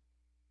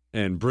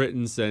 And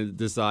Britain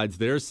decides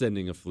they're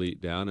sending a fleet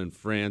down, and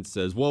France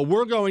says, well,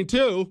 we're going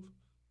too.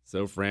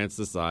 So France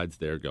decides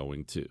they're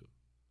going too.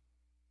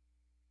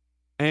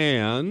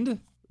 And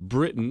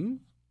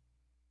Britain,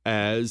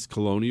 as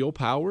colonial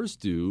powers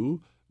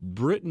do,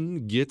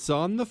 Britain gets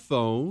on the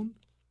phone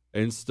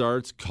and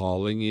starts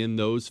calling in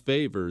those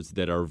favors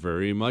that are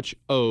very much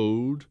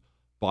owed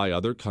by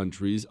other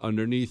countries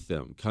underneath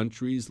them,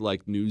 countries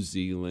like New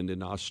Zealand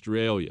and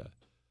Australia.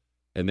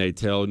 And they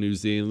tell New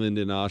Zealand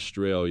and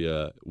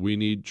Australia, we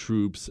need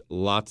troops,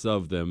 lots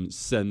of them,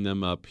 send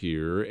them up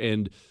here.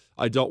 And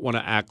I don't want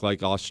to act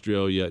like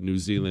Australia, New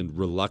Zealand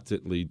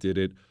reluctantly did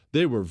it.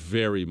 They were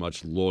very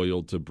much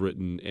loyal to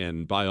Britain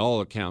and by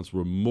all accounts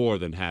were more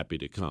than happy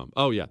to come.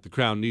 Oh yeah, the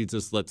crown needs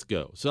us, let's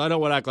go. So I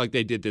don't want to act like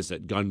they did this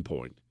at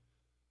gunpoint.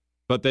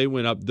 But they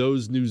went up,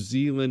 those New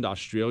Zealand,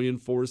 Australian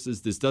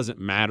forces, this doesn't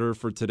matter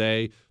for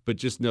today, but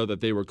just know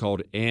that they were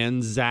called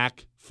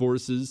Anzac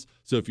forces.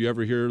 So if you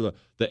ever hear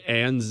the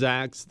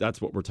Anzacs,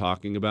 that's what we're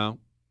talking about.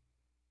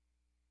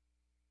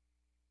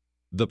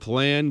 The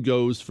plan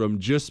goes from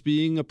just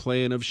being a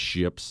plan of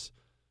ships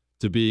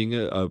to being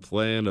a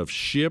plan of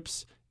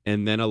ships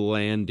and then a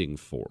landing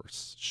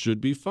force.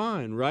 Should be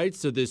fine, right?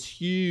 So this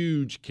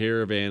huge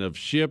caravan of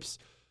ships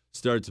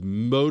starts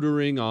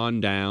motoring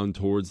on down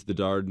towards the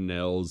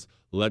Dardanelles.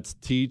 Let's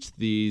teach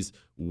these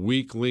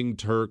weakling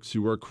Turks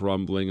who are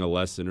crumbling a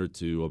lesson or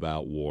two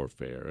about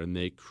warfare. And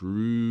they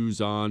cruise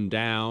on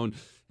down,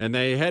 and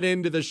they head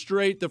into the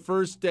strait the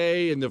first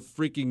day, and the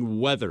freaking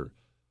weather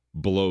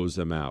blows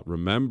them out.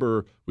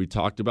 Remember, we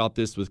talked about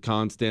this with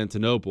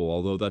Constantinople,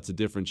 although that's a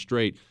different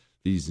strait.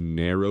 These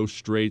narrow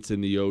straits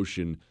in the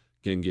ocean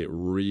can get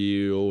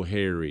real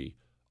hairy.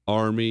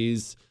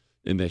 Armies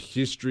in the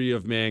history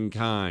of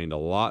mankind, a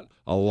lot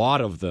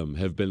of them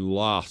have been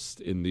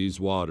lost in these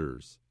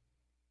waters.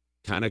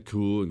 Kind of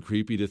cool and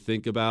creepy to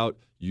think about.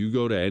 You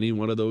go to any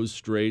one of those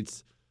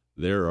straits,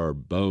 there are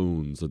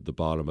bones at the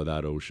bottom of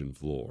that ocean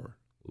floor.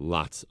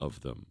 Lots of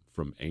them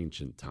from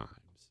ancient times.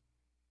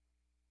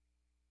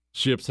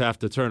 Ships have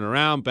to turn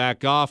around,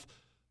 back off.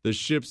 The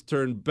ships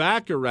turn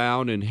back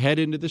around and head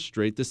into the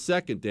strait the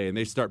second day, and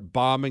they start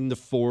bombing the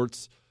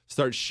forts,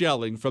 start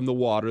shelling from the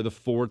water the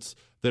forts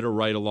that are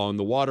right along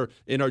the water,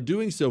 and are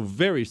doing so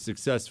very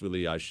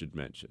successfully, I should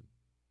mention.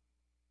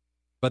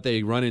 But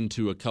they run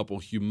into a couple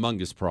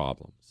humongous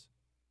problems.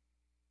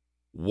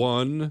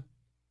 One,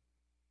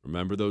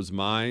 remember those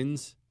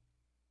mines?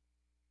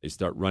 They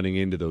start running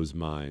into those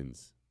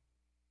mines,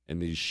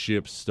 and these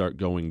ships start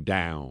going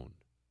down.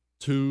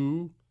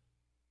 Two,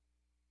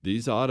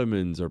 these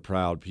Ottomans are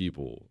proud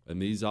people,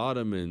 and these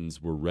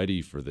Ottomans were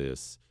ready for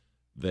this.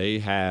 They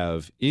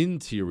have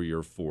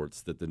interior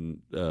forts that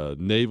the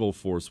naval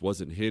force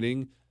wasn't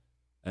hitting,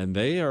 and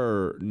they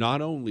are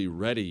not only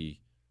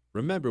ready.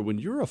 Remember, when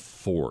you're a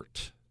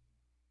fort,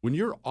 when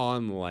you're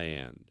on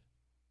land,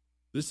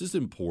 this is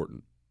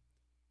important.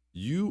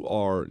 You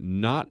are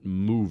not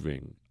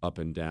moving up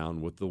and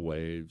down with the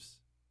waves.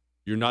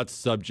 You're not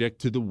subject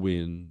to the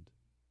wind,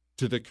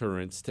 to the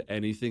currents, to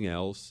anything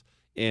else.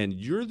 And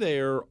you're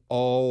there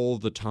all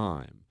the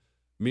time,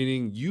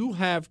 meaning you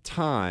have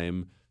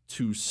time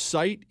to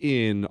sight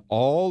in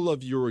all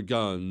of your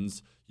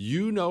guns.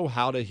 You know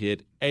how to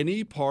hit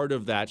any part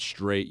of that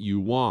strait you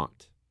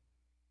want.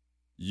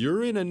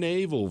 You're in a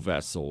naval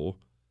vessel.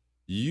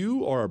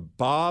 You are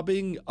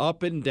bobbing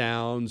up and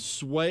down,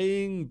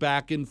 swaying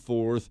back and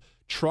forth,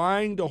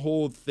 trying to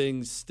hold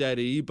things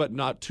steady, but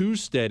not too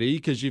steady,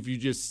 because if you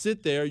just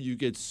sit there, you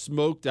get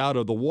smoked out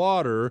of the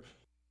water.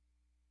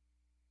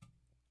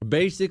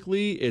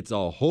 Basically, it's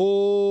a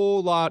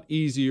whole lot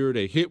easier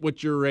to hit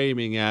what you're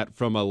aiming at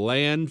from a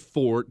land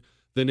fort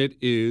than it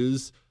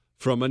is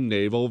from a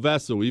naval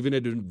vessel, even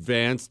an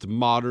advanced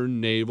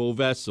modern naval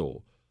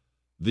vessel.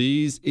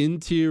 These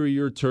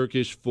interior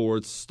Turkish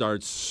forts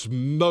start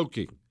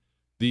smoking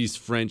these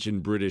French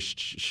and British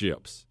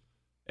ships,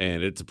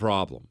 and it's a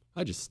problem.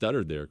 I just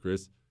stuttered there,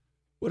 Chris.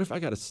 What if I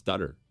got a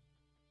stutter?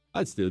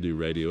 I'd still do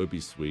radio. It'd be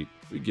sweet.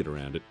 We'd get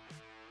around it.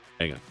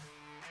 Hang on.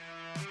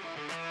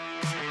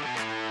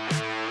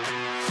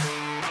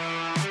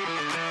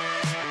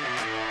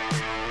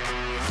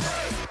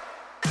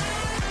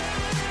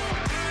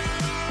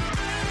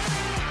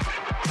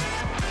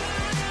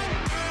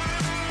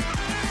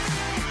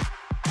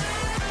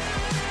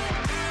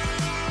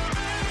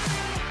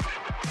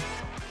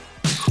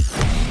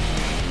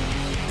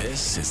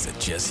 the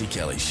Jesse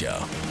Kelly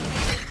Show.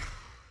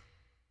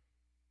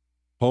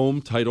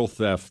 Home title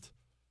theft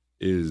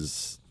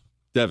is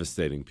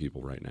devastating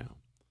people right now.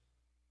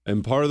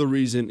 And part of the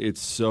reason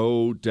it's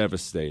so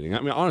devastating,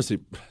 I mean, honestly,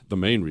 the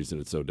main reason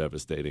it's so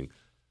devastating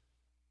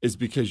is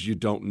because you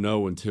don't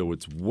know until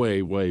it's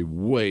way, way,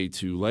 way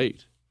too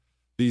late.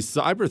 These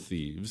cyber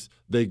thieves,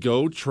 they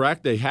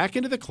hack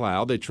into the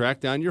cloud, they track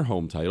down your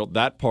home title.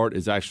 That part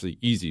is actually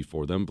easy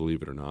for them,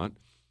 believe it or not.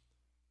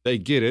 They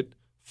get it,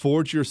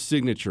 forge your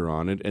signature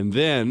on it, and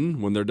then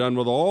when they're done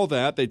with all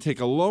that, they take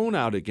a loan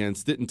out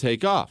against it and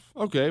take off.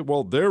 Okay,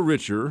 well, they're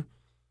richer.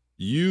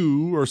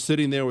 You are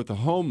sitting there with a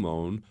home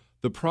loan.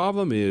 The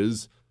problem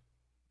is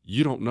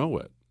you don't know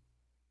it.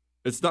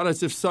 It's not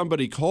as if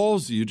somebody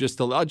calls you just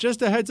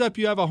a heads up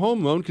you have a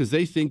home loan because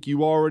they think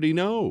you already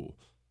know.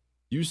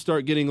 You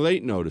start getting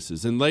late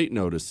notices,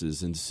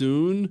 and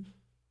soon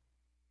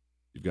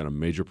you've got a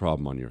major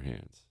problem on your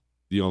hands.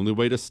 The only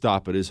way to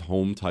stop it is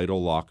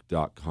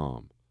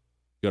HomeTitleLock.com.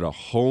 Go to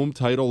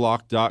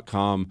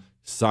HomeTitleLock.com,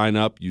 sign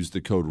up, use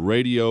the code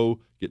RADIO,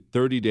 get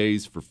 30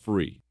 days for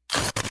free.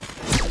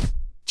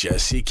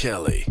 Jesse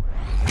Kelly.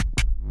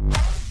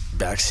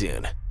 Back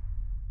soon.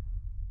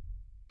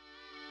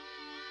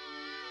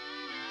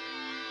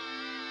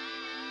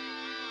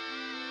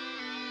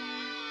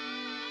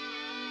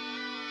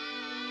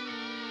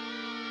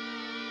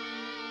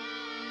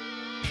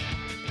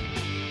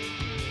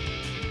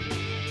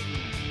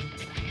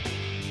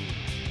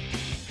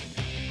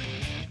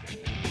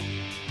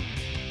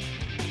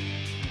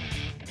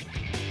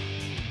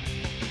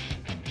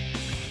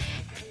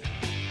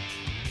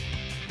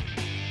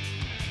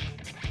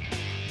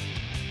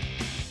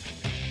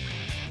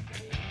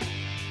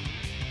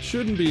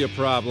 Shouldn't be a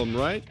problem,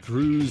 right?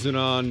 Cruising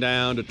on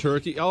down to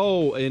Turkey.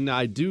 Oh, and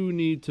I do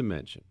need to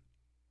mention,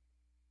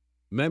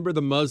 remember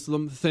the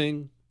Muslim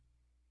thing?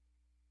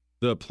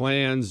 The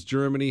plans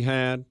Germany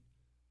had?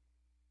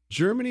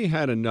 Germany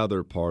had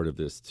another part of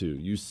this, too.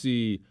 You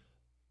see,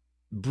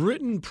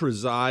 Britain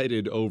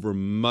presided over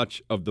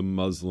much of the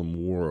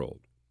Muslim world.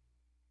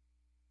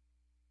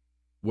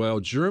 Well,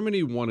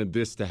 Germany wanted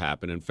this to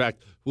happen. In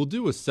fact, we'll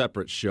do a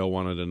separate show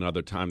on it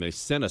another time. They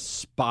sent a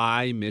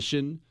spy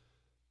mission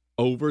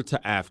over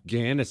to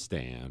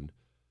Afghanistan,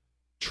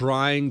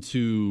 trying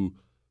to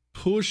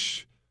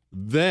push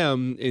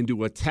them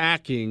into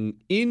attacking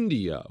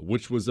India,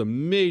 which was a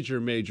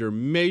major, major,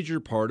 major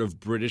part of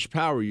British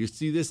power. You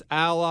see this,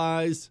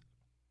 allies,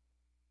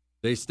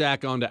 they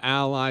stack onto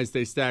allies,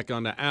 they stack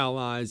onto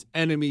allies,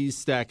 enemies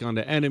stack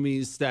onto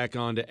enemies, stack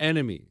onto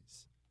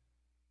enemies.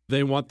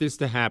 They want this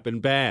to happen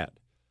bad.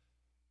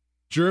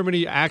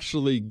 Germany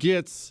actually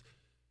gets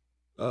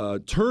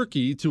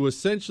Turkey to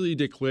essentially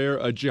declare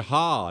a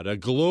jihad, a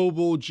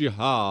global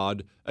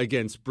jihad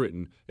against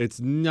Britain.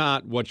 It's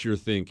not what you're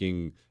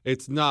thinking.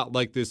 It's not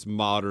like this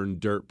modern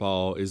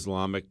dirtball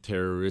Islamic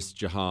terrorist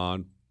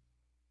jihad.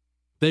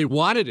 They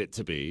wanted it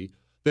to be.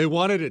 They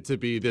wanted it to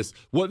be this.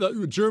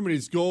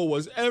 Germany's goal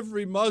was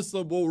every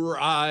Muslim will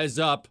rise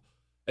up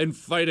and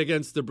fight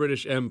against the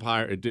British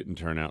Empire. It didn't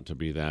turn out to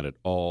be that at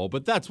all,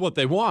 but that's what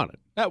they wanted.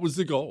 That was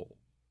the goal.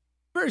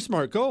 Very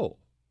smart goal.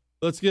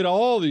 Let's get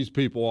all these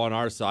people on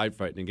our side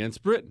fighting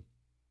against Britain.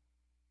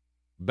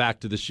 Back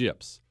to the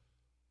ships.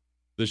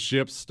 The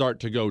ships start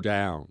to go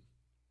down.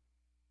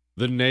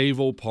 The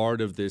naval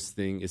part of this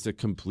thing is a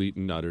complete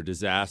and utter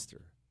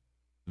disaster.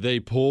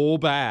 They pull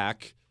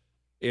back,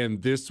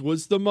 and this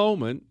was the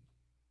moment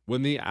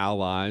when the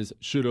Allies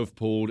should have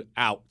pulled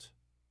out.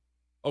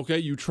 Okay,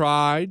 you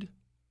tried.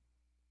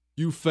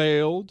 You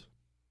failed.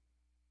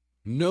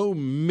 No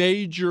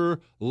major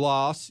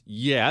loss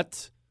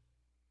yet.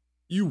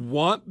 You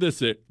want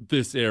this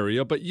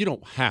area, but you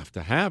don't have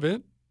to have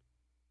it.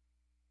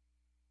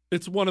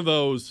 It's one of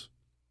those,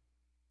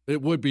 it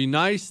would be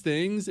nice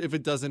things if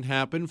it doesn't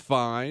happen,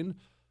 fine.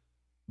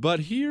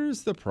 But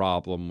here's the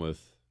problem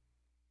with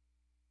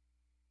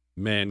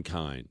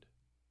mankind,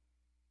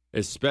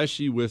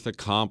 especially with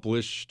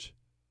accomplished,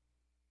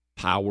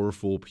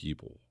 powerful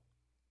people.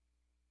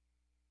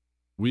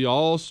 We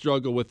all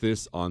struggle with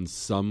this on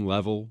some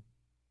level.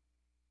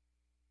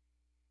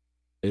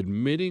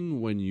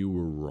 Admitting when you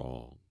were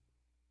wrong.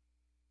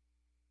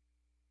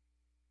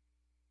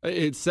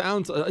 It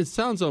sounds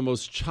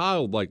almost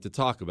childlike to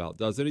talk about,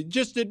 doesn't it?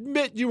 Just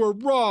admit you were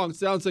wrong.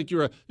 Sounds like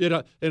you're in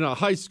a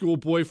high school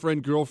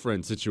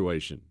boyfriend-girlfriend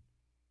situation.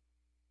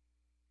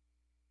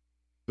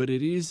 But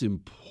it is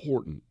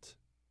important.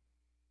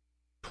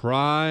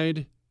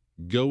 Pride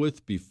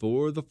goeth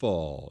before the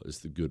fall, as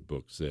the good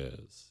book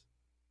says.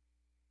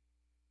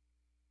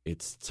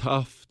 It's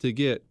tough to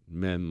get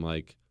men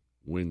like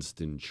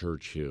Winston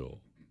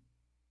Churchill,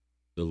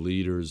 the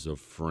leaders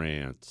of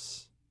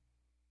France,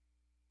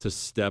 to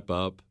step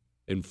up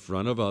in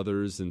front of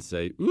others and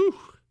say, ooh,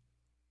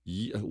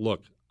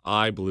 look,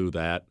 I blew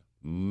that.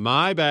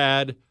 My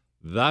bad.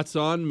 That's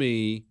on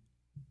me.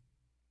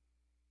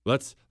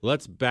 Let's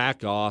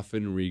back off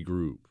and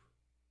regroup.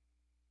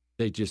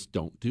 They just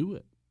don't do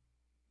it.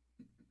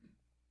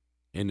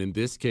 And in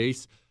this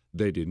case,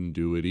 they didn't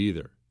do it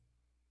either.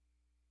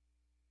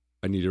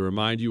 I need to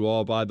remind you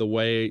all, by the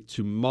way,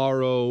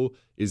 tomorrow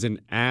is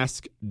an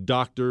Ask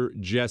Dr.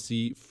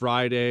 Jesse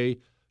Friday.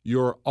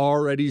 You're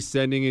already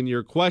sending in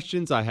your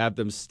questions. I have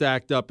them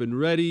stacked up and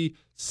ready.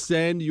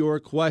 Send your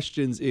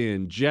questions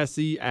in.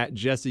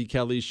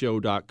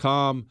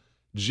 Jesse@jessekellyshow.com.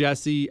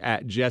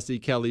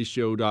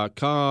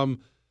 Jesse@jessekellyshow.com.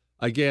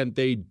 Again,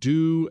 they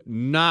do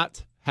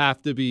not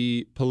have to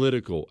be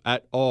political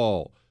at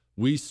all.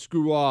 We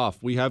screw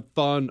off. We have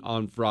fun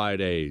on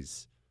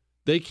Fridays.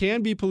 They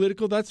can be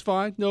political. That's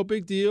fine. No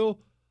big deal.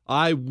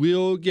 I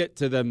will get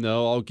to them,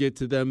 though. I'll get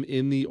to them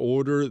in the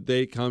order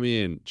they come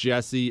in.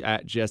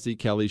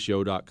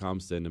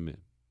 Jesse@jessekellyshow.com. Send them in.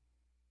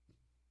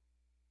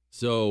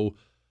 So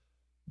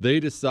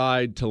they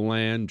decide to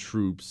land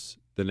troops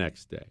the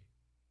next day.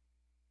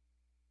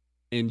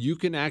 And you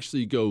can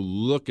actually go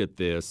look at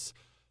this.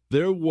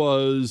 There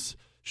was,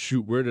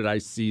 where did I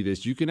see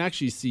this? You can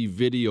actually see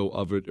video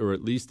of it, or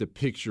at least a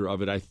picture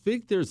of it. I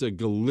think there's a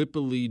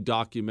Gallipoli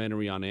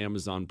documentary on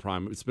Amazon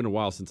Prime. It's been a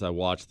while since I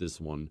watched this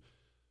one,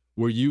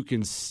 where you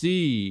can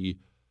see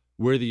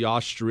where the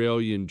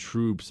Australian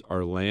troops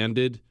are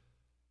landed.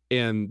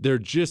 And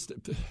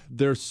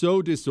they're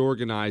so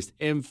disorganized.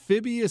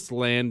 Amphibious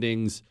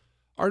landings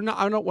are not,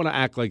 I don't want to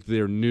act like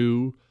they're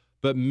new,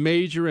 but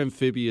major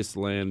amphibious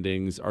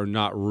landings are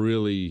not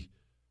really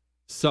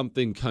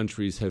something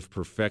countries have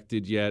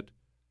perfected yet.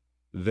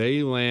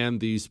 They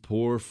land these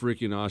poor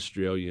freaking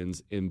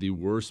Australians in the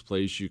worst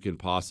place you can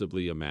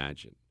possibly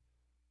imagine.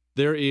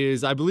 There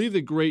is, I believe,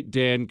 the great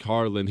Dan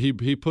Carlin. He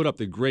put up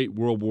the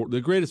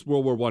greatest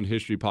World War I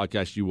history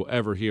podcast you will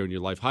ever hear in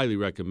your life. Highly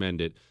recommend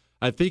it.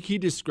 I think he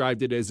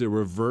described it as a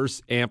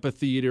reverse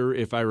amphitheater,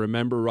 if I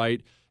remember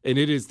right, and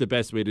it is the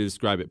best way to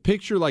describe it.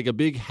 Picture like a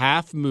big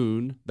half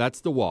moon.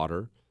 That's the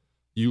water.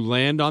 You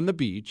land on the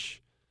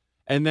beach,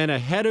 and then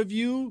ahead of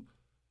you,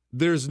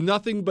 there's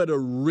nothing but a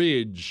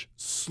ridge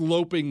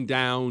sloping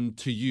down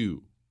to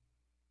you.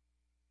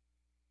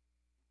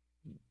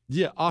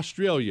 Yeah,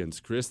 Australians,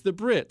 Chris. The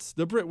Brits.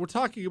 We're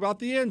talking about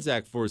the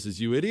Anzac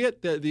forces, you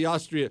idiot.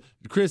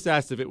 Chris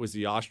asked if it was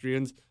the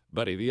Austrians.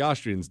 Buddy, the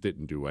Austrians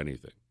didn't do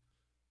anything.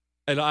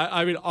 And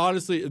I mean,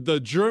 honestly, the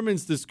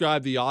Germans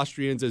described the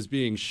Austrians as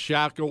being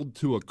shackled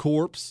to a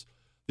corpse.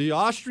 The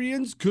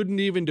Austrians couldn't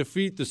even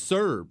defeat the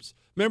Serbs.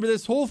 Remember,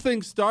 this whole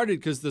thing started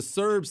because the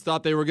Serbs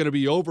thought they were going to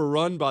be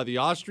overrun by the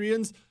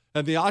Austrians,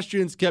 and the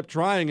Austrians kept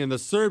trying, and the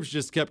Serbs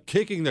just kept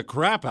kicking the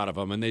crap out of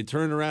them, and they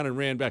turned around and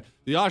ran back.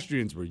 The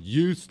Austrians were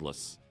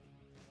useless.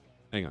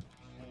 Hang on.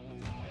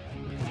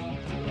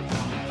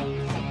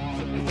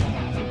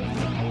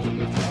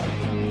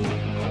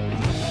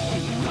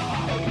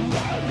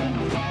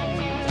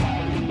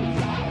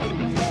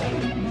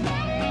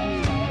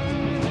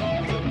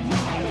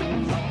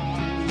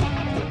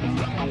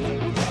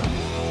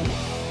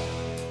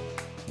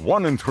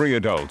 One in 3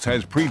 adults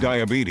has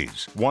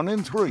prediabetes. 1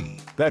 in 3.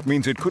 That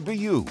means it could be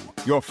you,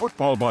 your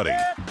football buddy,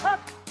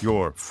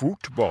 your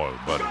football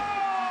buddy,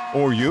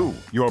 or you,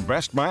 your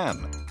best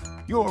man,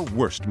 your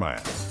worst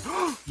man,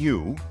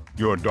 you,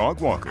 your dog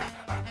walker,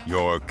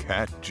 your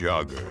cat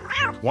jogger.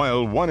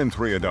 While 1 in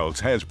 3 adults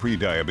has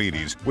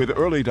prediabetes, with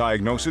early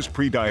diagnosis,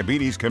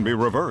 prediabetes can be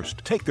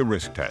reversed. Take the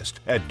risk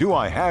test at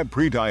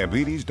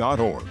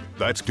doihaveprediabetes.org.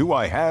 That's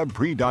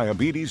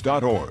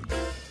doihaveprediabetes.org.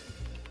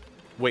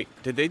 Wait,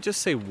 did they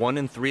just say 1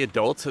 in 3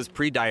 adults has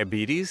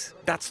prediabetes?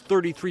 That's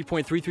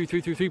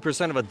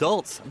 33.33333% of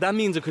adults. That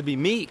means it could be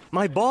me,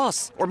 my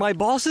boss, or my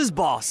boss's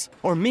boss,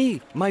 or me,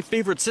 my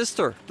favorite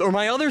sister, or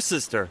my other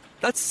sister.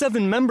 That's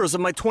 7 members of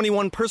my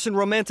 21-person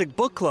romantic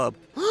book club.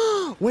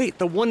 Wait,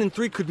 the 1 in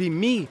 3 could be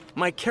me,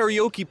 my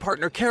karaoke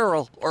partner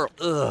Carol, or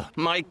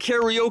my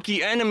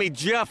karaoke enemy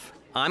Jeff.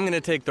 I'm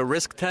gonna take the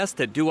risk test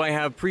at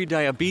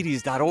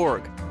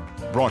doihaveprediabetes.org.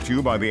 Brought to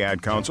you by the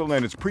Ad Council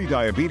and its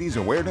Prediabetes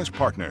Awareness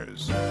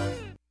Partners.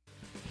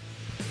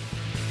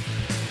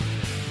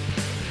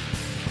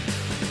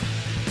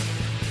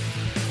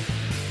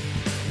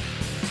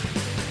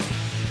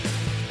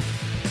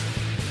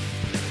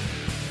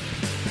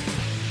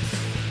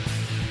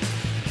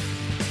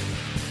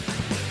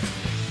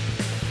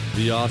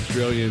 The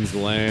Australians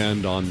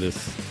land on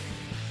this.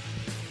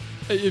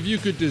 If you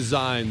could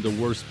design the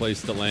worst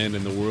place to land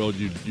in the world,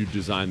 you'd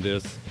design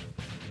this.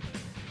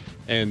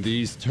 And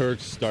these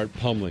Turks start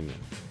pummeling them.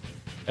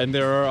 And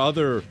there are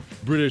other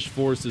British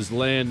forces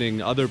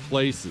landing other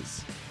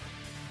places.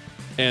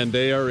 And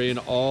they are in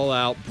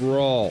all-out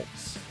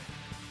brawls.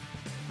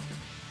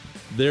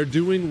 They're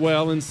doing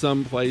well in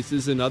some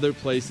places, in other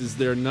places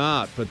they're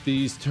not. But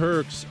these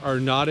Turks are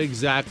not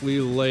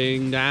exactly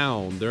laying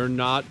down. They're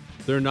not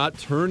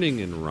turning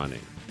and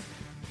running.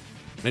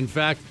 In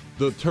fact,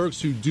 the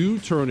Turks who do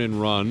turn and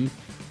run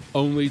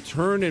only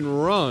turn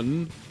and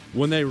run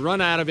when they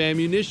run out of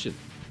ammunition.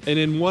 And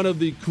in one of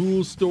the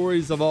cool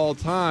stories of all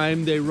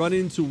time, they run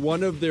into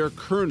one of their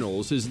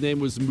colonels. His name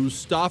was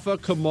Mustafa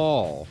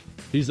Kemal.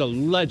 He's a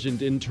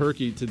legend in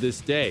Turkey to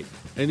this day.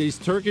 And these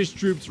Turkish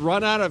troops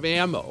run out of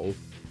ammo.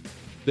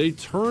 They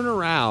turn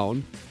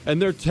around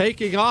and they're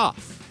taking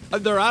off.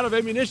 They're out of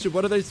ammunition.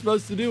 What are they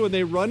supposed to do? And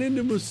they run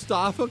into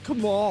Mustafa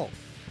Kemal.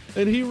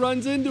 And he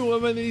runs into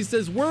him and he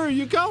says, "Where are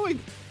you going?"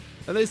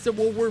 And they said,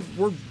 "Well,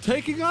 we're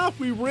taking off.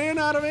 We ran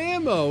out of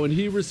ammo." And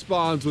he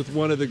responds with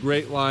one of the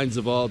great lines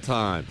of all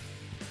time.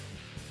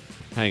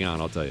 Hang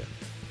on, I'll tell you.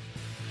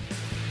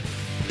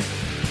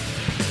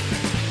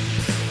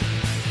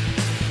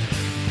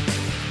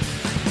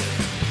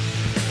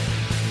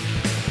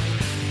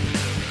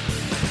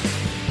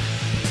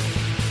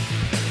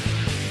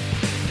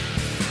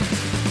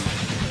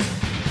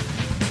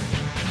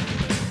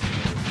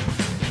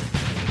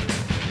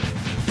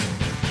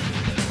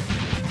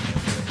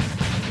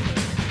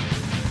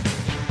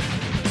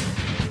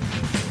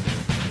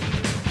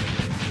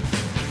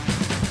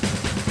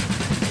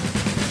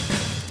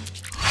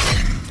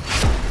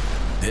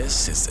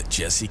 This is the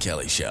Jesse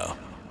Kelly Show.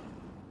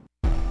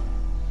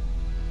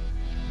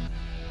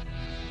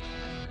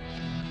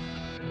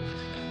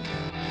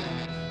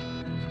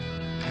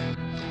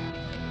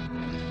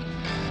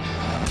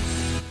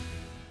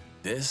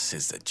 This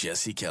is the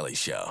Jesse Kelly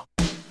Show.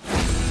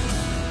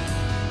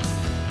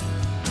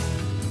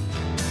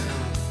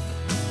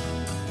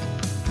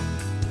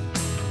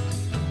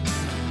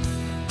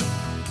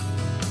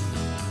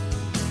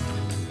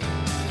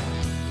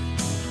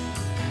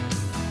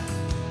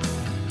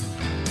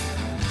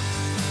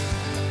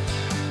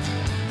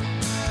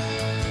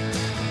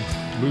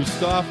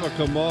 Mustafa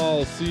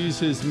Kemal sees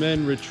his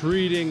men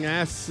retreating,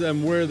 asks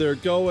them where they're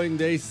going.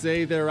 They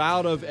say they're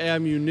out of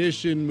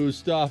ammunition.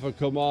 Mustafa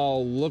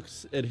Kemal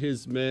looks at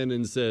his men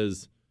and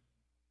says,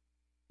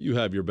 "You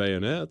have your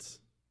bayonets."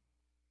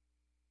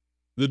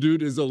 The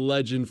dude is a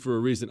legend for a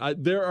reason.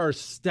 There are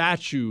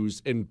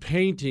statues and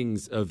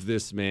paintings of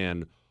this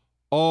man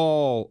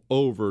all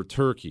over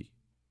Turkey.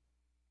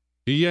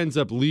 He ends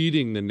up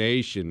leading the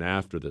nation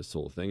after this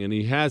whole thing, and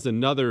he has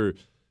another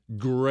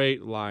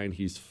great line.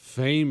 He's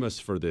famous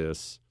for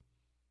this.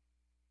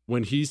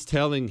 When he's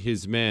telling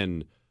his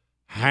men,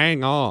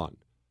 "Hang on.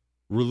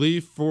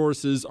 Relief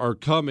forces are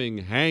coming.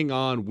 Hang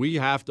on. We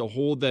have to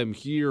hold them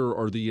here,"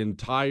 or the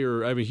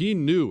entire, he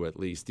knew at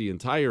least the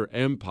entire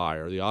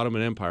empire, the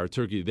Ottoman Empire,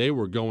 Turkey, they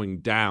were going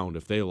down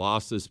if they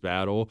lost this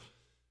battle.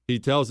 He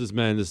tells his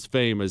men, this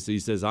famous, he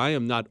says, "I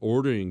am not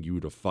ordering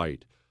you to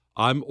fight.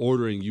 I'm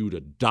ordering you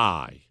to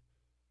die."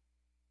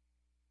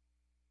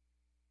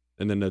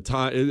 And then the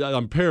time,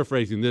 I'm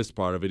paraphrasing this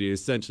part of it, he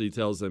essentially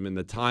tells them, "In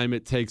the time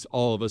it takes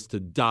all of us to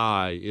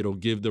die, it'll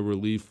give the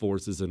relief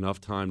forces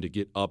enough time to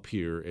get up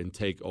here and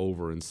take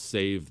over and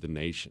save the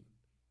nation."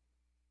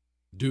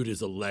 Dude is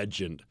a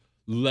legend.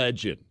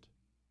 Legend.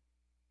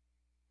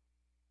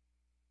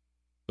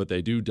 But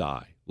they do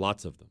die.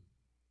 Lots of them.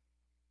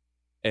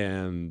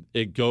 And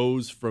it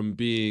goes from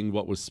being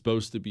what was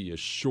supposed to be a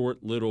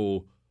short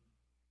little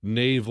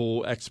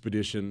naval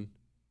expedition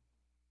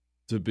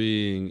to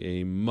being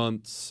a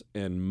months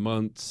and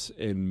months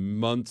and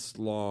months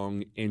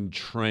long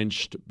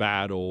entrenched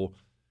battle.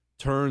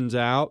 Turns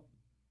out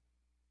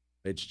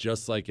it's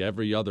just like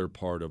every other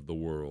part of the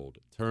world.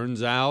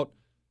 Turns out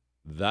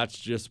that's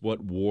just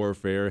what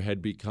warfare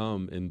had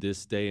become in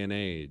this day and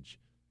age.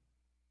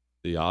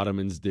 The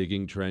Ottomans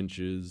digging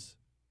trenches,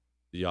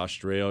 the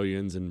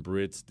Australians and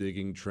Brits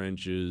digging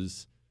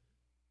trenches,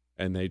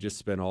 and they just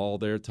spent all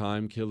their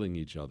time killing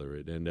each other.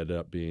 It ended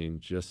up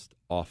being just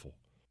awful.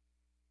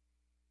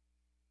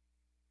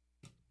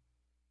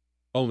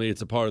 Only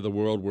it's a part of the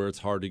world where it's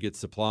hard to get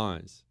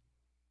supplies.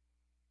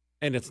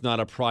 And it's not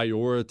a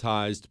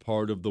prioritized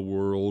part of the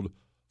world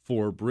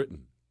for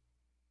Britain.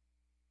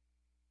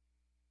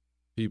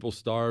 People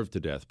starved to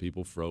death.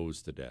 People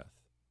froze to death.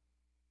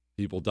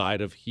 People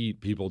died of heat.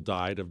 People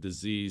died of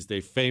disease.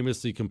 They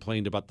famously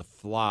complained about the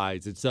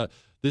flies.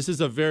 This is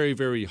a very,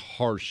 very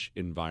harsh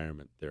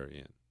environment they're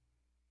in.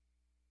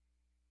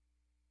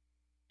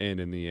 And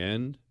in the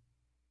end,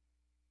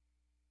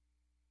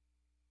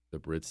 the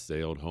Brits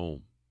sailed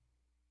home.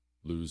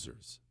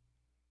 Losers.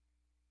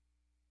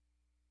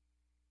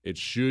 It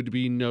should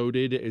be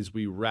noted as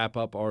we wrap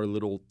up our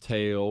little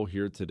tale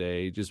here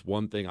today, just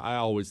one thing. I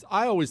always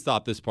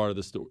thought this part of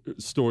the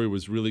story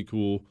was really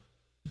cool.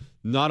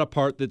 Not a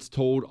part that's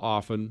told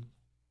often.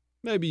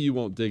 Maybe you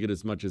won't dig it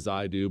as much as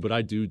I do, but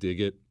I do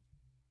dig it.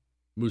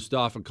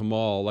 Mustafa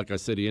Kemal, like I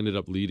said, he ended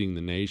up leading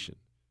the nation.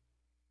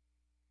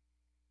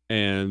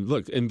 And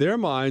look, in their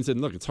minds, and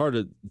look, it's hard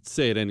to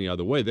say it any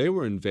other way, they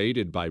were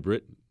invaded by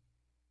Britain.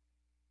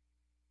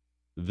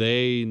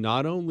 They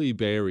not only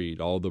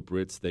buried all the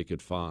Brits they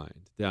could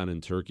find down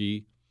in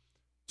Turkey,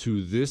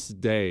 to this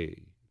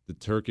day, the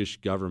Turkish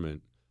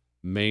government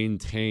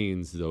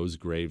maintains those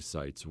grave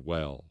sites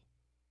well.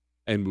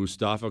 And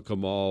Mustafa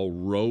Kemal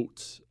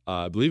wrote,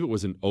 I believe it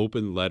was an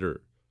open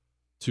letter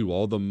to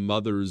all the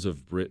mothers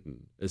of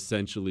Britain,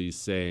 essentially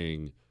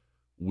saying,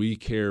 "We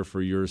care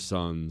for your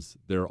sons.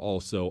 They're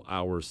also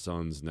our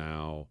sons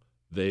now.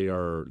 They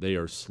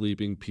are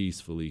sleeping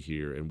peacefully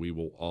here, and we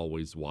will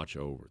always watch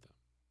over them."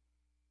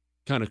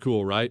 Kind of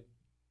cool, right?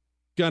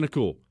 Kind of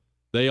cool.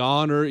 They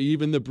honor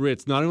even the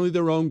Brits, not only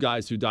their own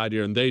guys who died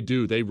here, and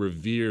they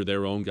revere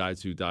their own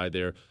guys who died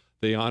there.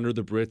 They honor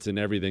the Brits and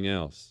everything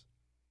else.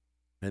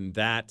 And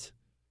that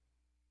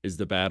is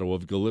the Battle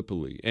of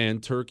Gallipoli.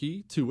 And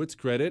Turkey, to its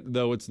credit,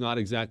 though it's not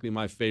exactly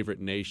my favorite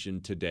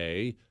nation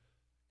today,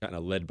 kind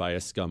of led by a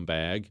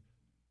scumbag,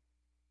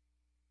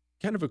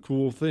 kind of a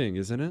cool thing,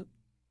 isn't it?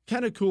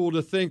 Kind of cool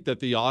to think that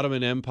the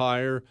Ottoman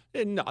Empire,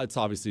 and it's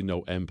obviously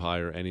no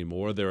empire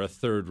anymore, they're a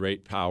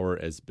third-rate power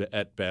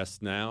at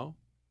best now,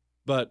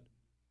 but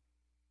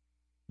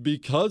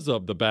because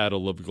of the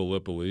Battle of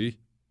Gallipoli,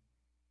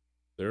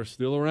 they're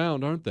still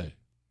around, aren't they?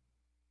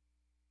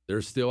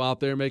 They're still out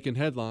there making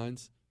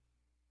headlines.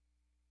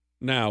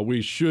 Now,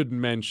 we should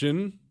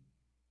mention,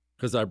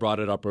 because I brought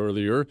it up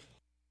earlier,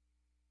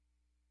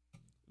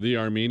 the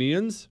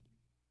Armenians.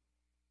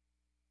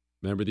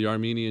 Remember the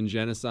Armenian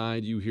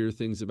genocide you hear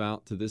things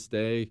about to this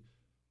day?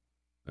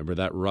 Remember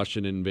that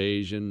Russian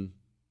invasion?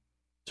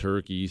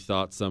 Turkey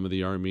thought some of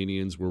the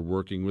Armenians were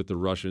working with the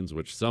Russians,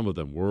 which some of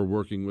them were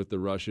working with the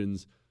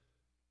Russians.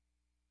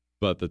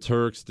 But the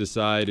Turks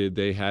decided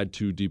they had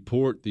to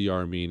deport the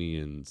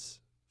Armenians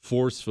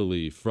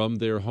forcefully from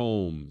their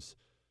homes.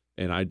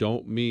 And I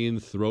don't mean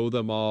throw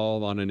them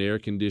all on an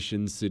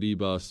air-conditioned city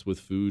bus with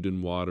food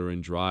and water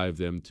and drive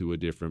them to a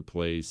different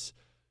place.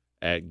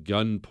 At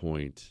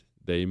gunpoint,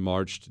 they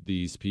marched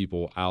these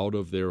people out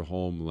of their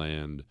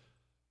homeland.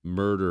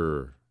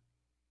 Murder,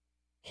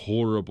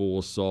 horrible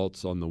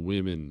assaults on the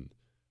women,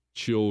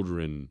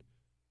 children.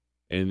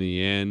 In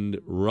the end,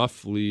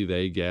 roughly,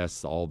 they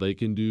guess, all they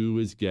can do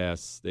is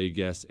guess, they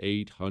guess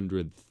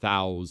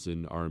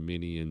 800,000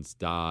 Armenians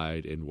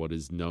died in what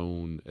is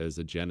known as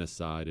a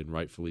genocide, and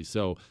rightfully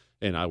so.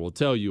 And I will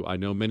tell you, I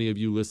know many of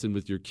you listen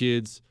with your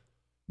kids.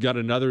 Got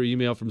another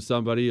email from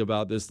somebody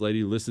about this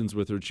lady listens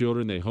with her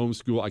children. They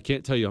homeschool. I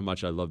can't tell you how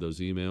much I love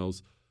those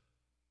emails.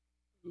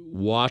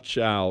 Watch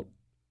out.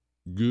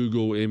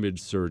 Google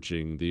image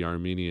searching the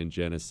Armenian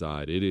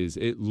genocide.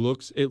 It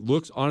looks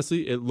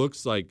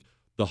like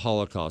the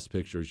Holocaust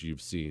pictures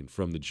you've seen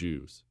from the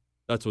Jews.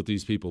 That's what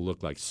these people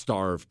look like,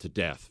 starved to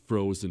death,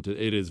 frozen to.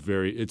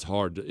 It's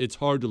hard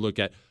to look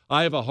at.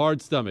 I have a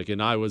hard stomach,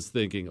 and I was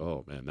thinking,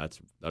 oh man, that's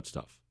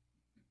tough.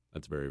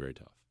 That's very, very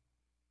tough.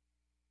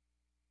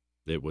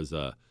 It was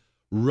a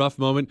rough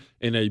moment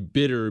and a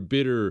bitter,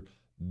 bitter,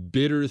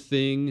 bitter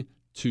thing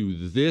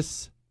to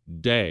this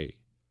day.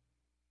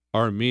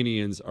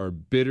 Armenians are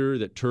bitter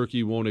that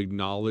Turkey won't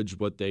acknowledge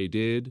what they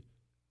did.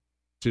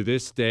 To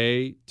this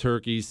day,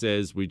 Turkey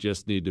says we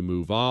just need to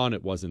move on.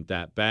 It wasn't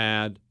that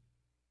bad.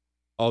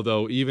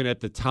 Although even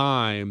at the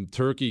time,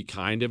 Turkey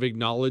kind of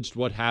acknowledged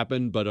what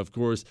happened. But of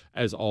course,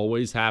 as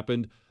always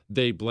happened,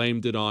 they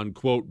blamed it on,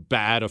 quote,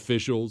 bad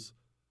officials.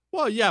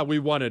 Well, yeah, we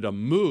wanted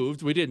them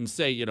moved. We didn't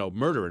say,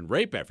 murder and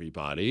rape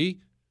everybody.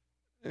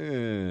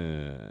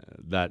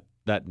 That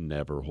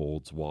never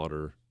holds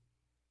water.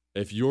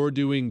 If you're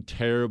doing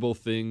terrible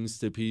things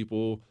to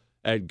people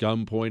at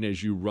gunpoint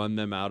as you run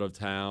them out of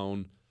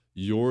town,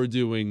 you're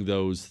doing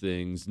those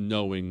things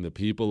knowing the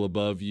people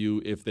above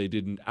you, if they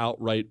didn't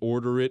outright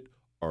order it,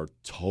 are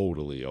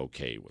totally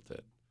okay with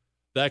it.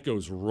 That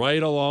goes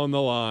right along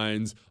the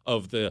lines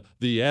of the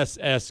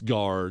SS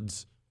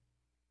guards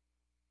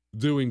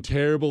doing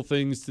terrible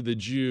things to the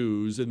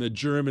Jews and the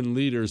German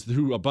leaders,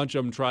 who a bunch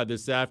of them tried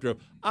this after.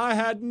 I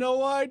had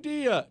no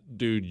idea.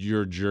 Dude,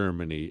 you're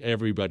Germany.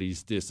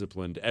 Everybody's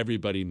disciplined.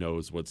 Everybody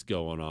knows what's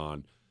going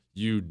on.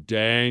 You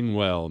dang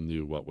well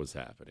knew what was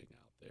happening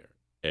out there.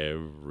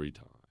 Every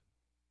time.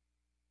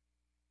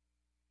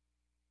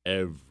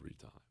 Every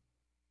time.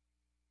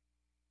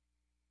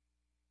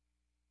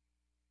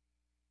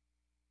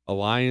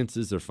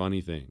 Alliances are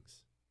funny things.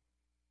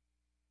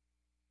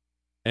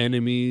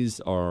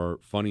 Enemies are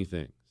funny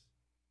things.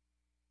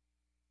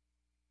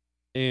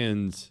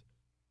 And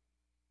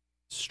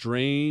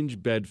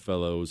strange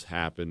bedfellows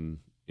happen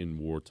in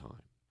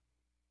wartime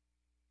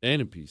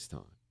and in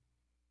peacetime.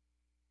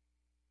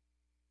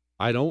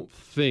 I don't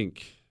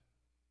think,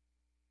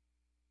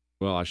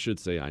 well, I should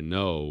say I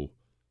know,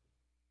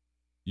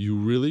 you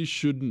really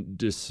shouldn't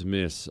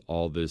dismiss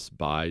all this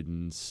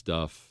Biden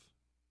stuff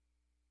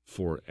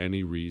for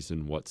any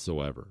reason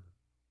whatsoever.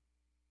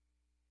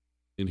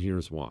 And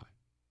here's why.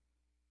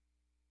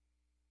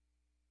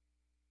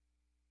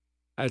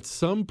 At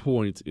some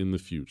point in the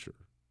future,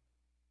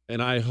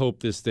 and I hope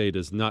this day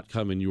does not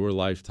come in your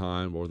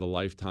lifetime or the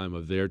lifetime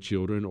of their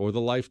children or the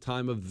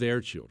lifetime of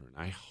their children.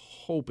 I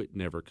hope it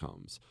never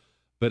comes.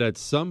 But at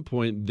some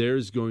point,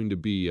 there's going to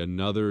be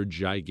another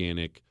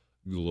gigantic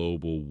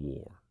global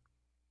war.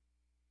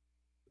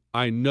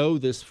 I know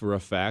this for a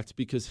fact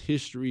because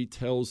history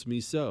tells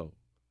me so.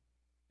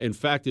 In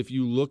fact, if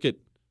you look at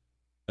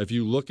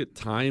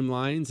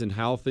timelines and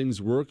how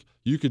things work,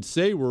 you could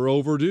say we're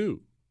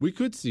overdue. We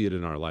could see it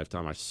in our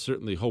lifetime. I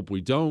certainly hope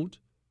we don't.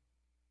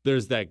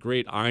 There's that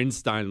great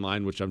Einstein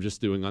line, which I'm just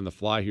doing on the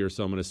fly here,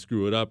 so I'm going to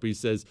screw it up. He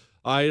says,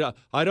 I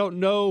don't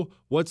know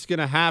what's going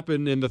to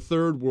happen in the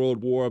Third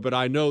World War, but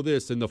I know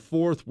this. In the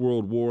Fourth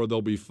World War,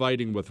 they'll be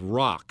fighting with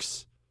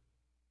rocks.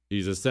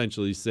 He's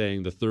essentially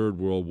saying the Third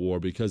World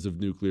War, because of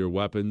nuclear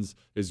weapons,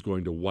 is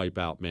going to wipe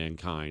out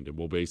mankind, and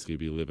we'll basically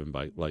be living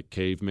like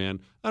caveman.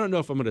 I don't know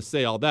if I'm going to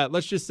say all that.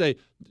 Let's just say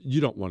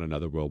you don't want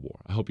another world war.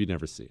 I hope you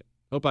never see it.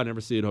 Hope I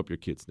never see it. Hope your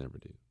kids never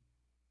do.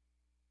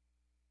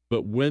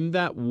 But when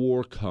that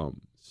war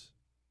comes,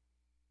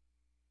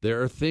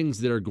 there are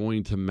things that are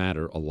going to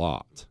matter a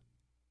lot.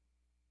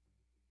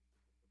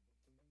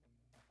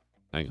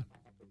 Hang on.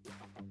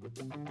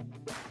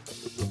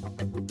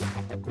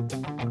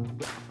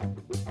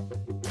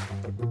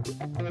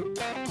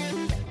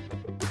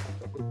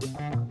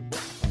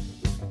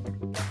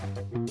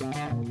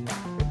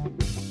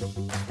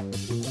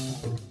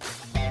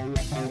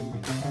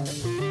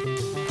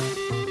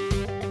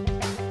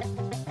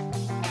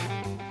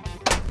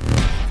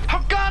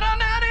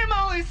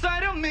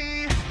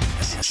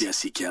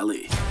 Jesse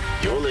Kelly.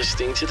 You're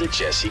listening to The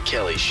Jesse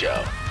Kelly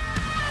Show.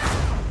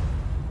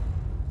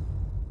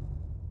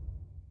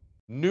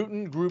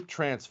 Newton Group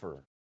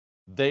Transfer.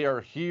 They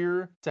are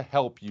here to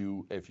help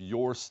you if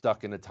you're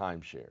stuck in a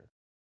timeshare.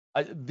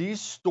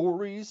 These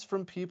stories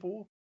from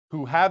people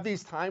who have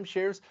these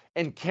timeshares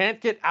and can't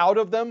get out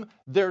of them,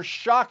 they're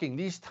shocking.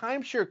 These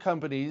timeshare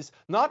companies,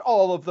 not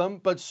all of them,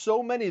 but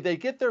so many, they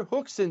get their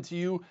hooks into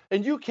you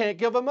and you can't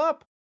give them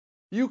up.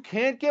 You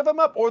can't give them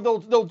up, or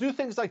they'll do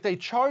things like they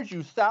charge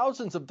you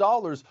thousands of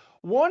dollars.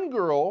 One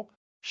girl,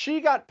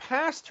 she got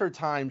past her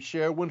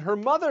timeshare when her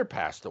mother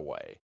passed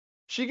away.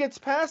 She gets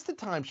past the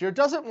timeshare,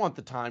 doesn't want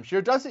the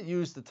timeshare, doesn't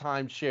use the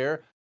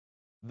timeshare.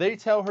 They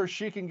tell her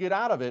she can get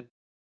out of it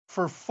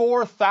for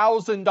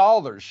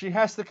 $4,000. She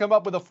has to come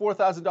up with a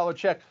 $4,000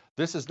 check.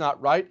 This is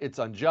not right. It's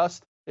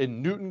unjust.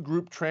 And Newton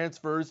Group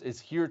Transfers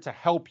is here to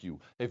help you.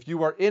 If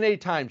you are in a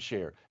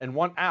timeshare and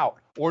want out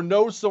or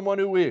know someone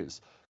who is,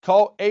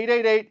 call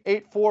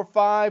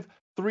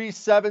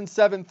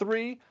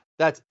 888-845-3773.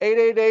 That's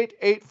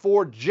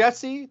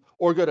 888-84-JESSE,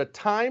 or go to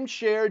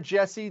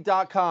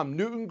timesharejesse.com.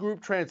 Newton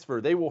Group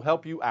Transfer. They will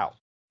help you out.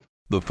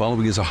 The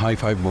following is a high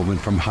five moment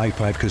from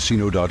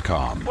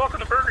highfivecasino.com. Welcome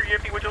to Burger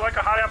Yippee. Would you like a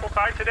hot apple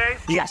pie today?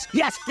 Yes,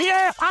 yeah,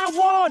 I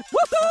won!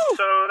 Woohoo!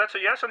 So that's a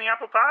yes on the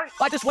apple pie?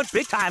 I just went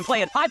big time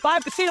playing High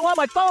Five Casino on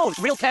my phone.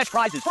 Real cash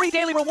prizes, free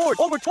daily rewards,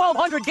 over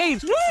 1,200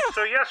 games. Yeah!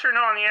 So yes or no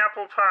on the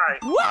apple pie?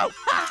 Whoa!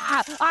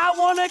 I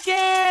won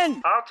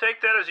again! I'll take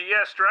that as a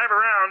yes. Drive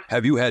around.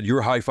 Have you had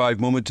your high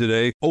five moment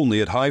today? Only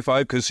at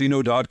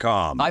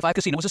highfivecasino.com. High Five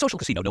Casino is a social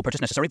casino. No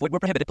purchase necessary. Void where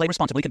prohibited. Play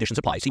responsibly. Conditions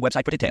apply. See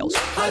website for details.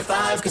 High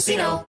Five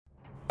Casino.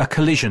 A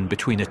collision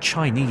between a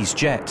Chinese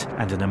jet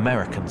and an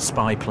American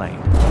spy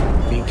plane.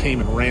 He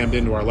came and rammed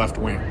into our left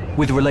wing.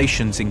 With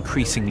relations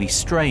increasingly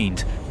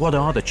strained, what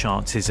are the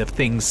chances of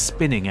things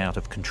spinning out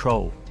of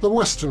control? The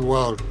Western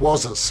world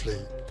was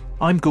asleep.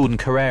 I'm Gordon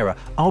Carrera.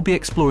 I'll be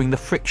exploring the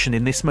friction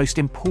in this most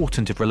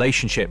important of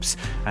relationships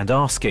and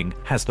asking,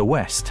 has the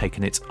West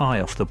taken its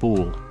eye off the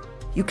ball?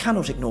 You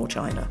cannot ignore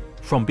China.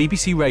 From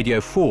BBC Radio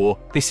 4,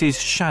 this is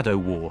Shadow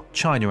War,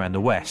 China and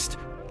the West.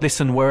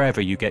 Listen wherever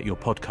you get your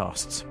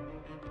podcasts.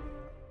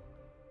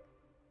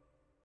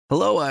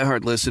 Hello,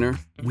 iHeart listener.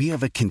 We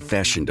have a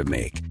confession to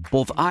make.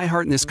 Both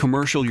iHeart and this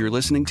commercial you're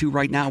listening to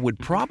right now would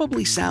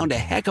probably sound a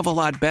heck of a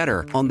lot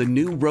better on the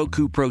new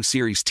Roku Pro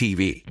Series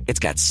TV. It's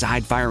got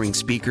side-firing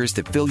speakers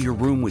that fill your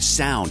room with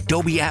sound,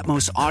 Dolby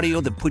Atmos audio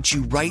that puts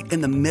you right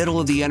in the middle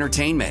of the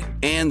entertainment,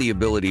 and the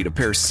ability to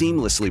pair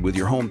seamlessly with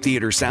your home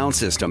theater sound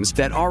systems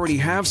that already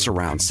have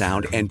surround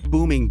sound and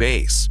booming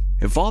bass.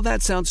 If all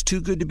that sounds too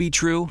good to be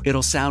true,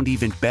 it'll sound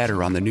even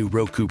better on the new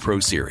Roku Pro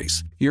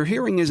Series. Your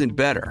hearing isn't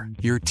better,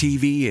 your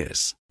TV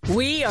is.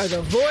 We are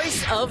the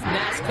voice of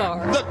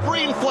NASCAR. The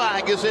green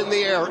flag is in the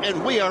air,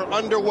 and we are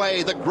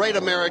underway. The Great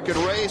American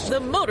Race.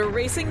 The Motor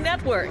Racing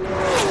Network.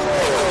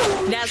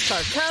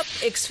 NASCAR Cup,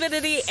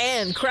 Xfinity,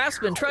 and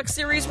Craftsman Truck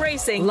Series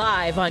Racing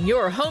live on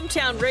your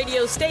hometown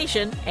radio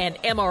station and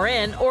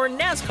MRN or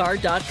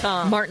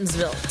NASCAR.com.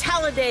 Martinsville,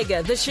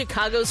 Talladega, the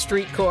Chicago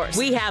Street Course.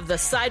 We have the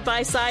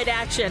side-by-side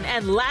action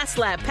and last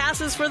lap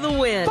passes for the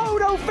win.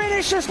 Photo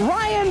finishes.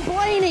 Ryan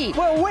Blaney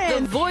will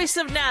win. The voice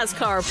of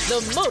NASCAR,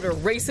 the Motor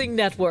Racing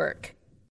Network.